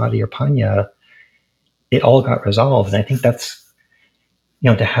sila, samadhi, or panya, it all got resolved. And I think that's,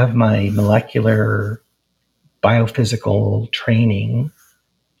 to have my molecular biophysical training,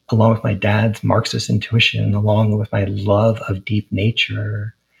 along with my dad's Marxist intuition, along with my love of deep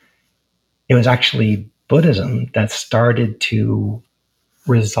nature, it was actually Buddhism that started to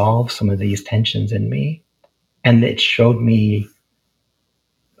resolve some of these tensions in me. And it showed me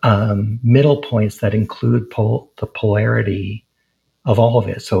middle points that include the polarity of all of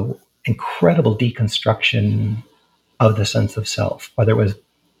it. So incredible deconstruction of the sense of self, whether it was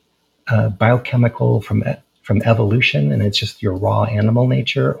biochemical from evolution, and it's just your raw animal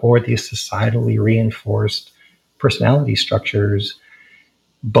nature, or these societally reinforced personality structures.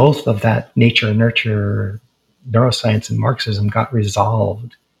 Both of that nature and nurture, neuroscience and Marxism, got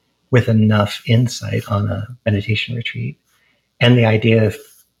resolved with enough insight on a meditation retreat. And the idea,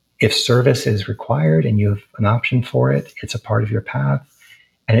 if service is required and you have an option for it, it's a part of your path.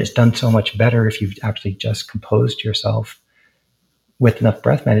 And it's done so much better if you've actually just composed yourself with enough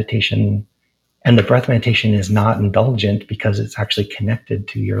breath meditation. And the breath meditation is not indulgent because it's actually connected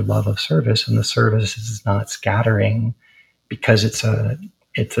to your love of service. And the service is not scattering because it's a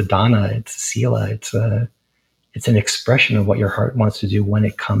dana, it's a sila, it's an expression of what your heart wants to do when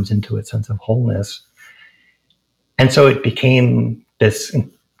it comes into its sense of wholeness. And so it became this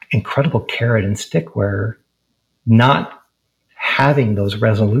incredible carrot and stick where not having those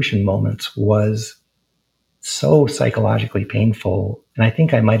resolution moments was so psychologically painful. And I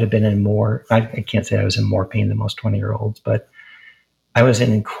think I might have been I can't say I was in more pain than most 20-year-olds, but I was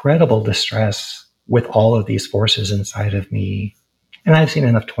in incredible distress with all of these forces inside of me. And I've seen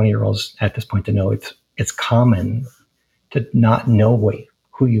enough 20-year-olds at this point to know it's common to not know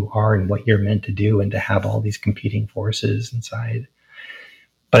who you are and what you're meant to do, and to have all these competing forces inside.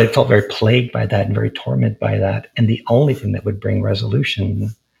 But I felt very plagued by that and very tormented by that. And the only thing that would bring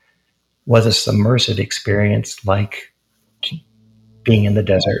resolution was a submersive experience like being in the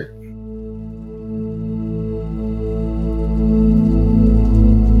desert.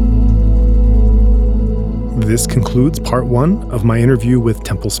 This concludes part 1 of my interview with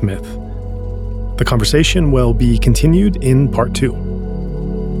Tempel Smith. The conversation will be continued in part 2.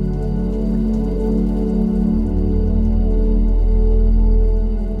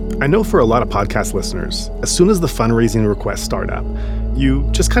 I know for a lot of podcast listeners, as soon as the fundraising requests start up, you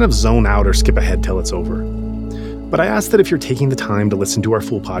just kind of zone out or skip ahead till it's over. But I ask that if you're taking the time to listen to our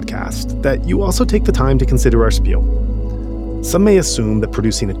full podcast, that you also take the time to consider our spiel. Some may assume that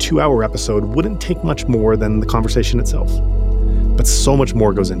producing a 2-hour episode wouldn't take much more than the conversation itself. But so much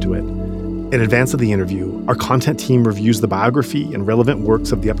more goes into it. In advance of the interview, our content team reviews the biography and relevant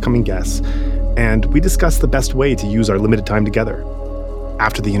works of the upcoming guests, and we discuss the best way to use our limited time together.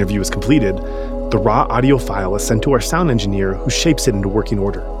 After the interview is completed, the raw audio file is sent to our sound engineer who shapes it into working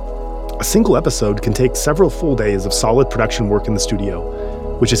order. A single episode can take several full days of solid production work in the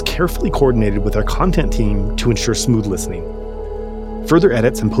studio, which is carefully coordinated with our content team to ensure smooth listening. Further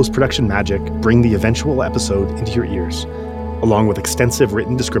edits and post-production magic bring the eventual episode into your ears, along with extensive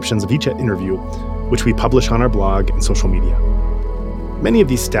written descriptions of each interview, which we publish on our blog and social media. Many of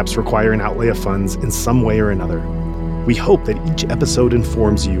these steps require an outlay of funds in some way or another. We hope that each episode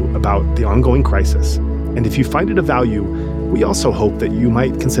informs you about the ongoing crisis, and if you find it of value, we also hope that you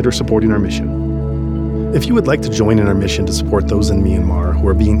might consider supporting our mission. If you would like to join in our mission to support those in Myanmar who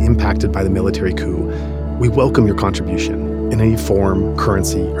are being impacted by the military coup, we welcome your contribution in any form,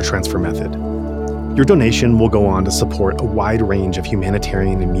 currency, or transfer method. Your donation will go on to support a wide range of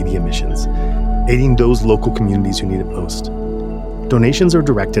humanitarian and media missions, aiding those local communities who need it most. Donations are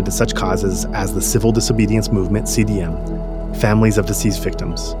directed to such causes as the Civil Disobedience Movement, CDM, families of deceased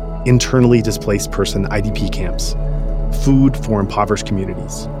victims, internally displaced person IDP camps, food for impoverished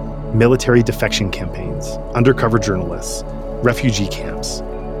communities, military defection campaigns, undercover journalists, refugee camps,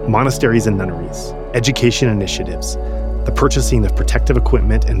 monasteries and nunneries, education initiatives, the purchasing of protective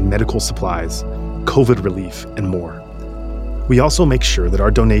equipment and medical supplies, COVID relief, and more. We also make sure that our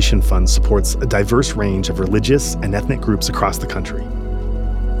donation fund supports a diverse range of religious and ethnic groups across the country.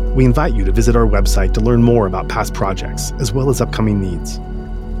 We invite you to visit our website to learn more about past projects as well as upcoming needs.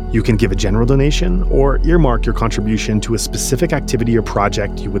 You can give a general donation or earmark your contribution to a specific activity or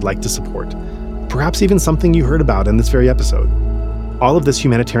project you would like to support, perhaps even something you heard about in this very episode. All of this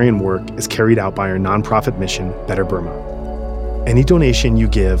humanitarian work is carried out by our nonprofit mission, Better Burma. Any donation you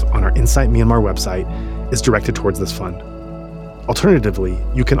give on our Insight Myanmar website is directed towards this fund. Alternatively,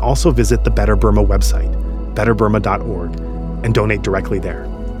 you can also visit the Better Burma website, betterburma.org, and donate directly there.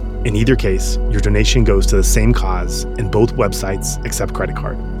 In either case, your donation goes to the same cause in both websites except credit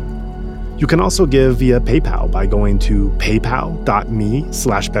card. You can also give via PayPal by going to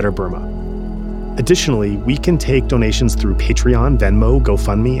paypal.me/betterburma. Additionally, we can take donations through Patreon, Venmo,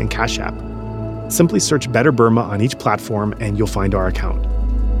 GoFundMe, and Cash App. Simply search Better Burma on each platform and you'll find our account.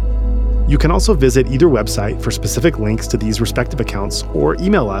 You can also visit either website for specific links to these respective accounts or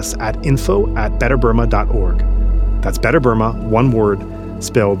email us at info@betterburma.org. That's Better Burma, one word,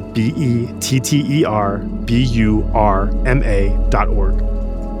 spelled BETTERBURMA.org.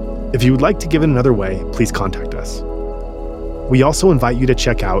 If you would like to give it another way, please contact us. We also invite you to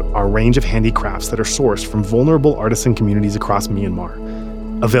check out our range of handicrafts that are sourced from vulnerable artisan communities across Myanmar,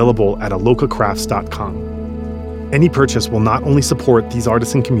 available at alokacrafts.com. Any purchase will not only support these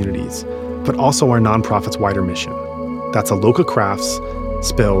artisan communities, but also our nonprofit's wider mission. That's Aloka Crafts,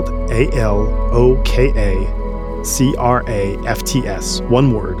 spelled ALOKACRAFTS,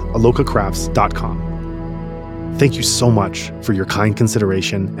 one word, alokacrafts.com. Thank you so much for your kind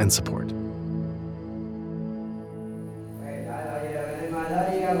consideration and support.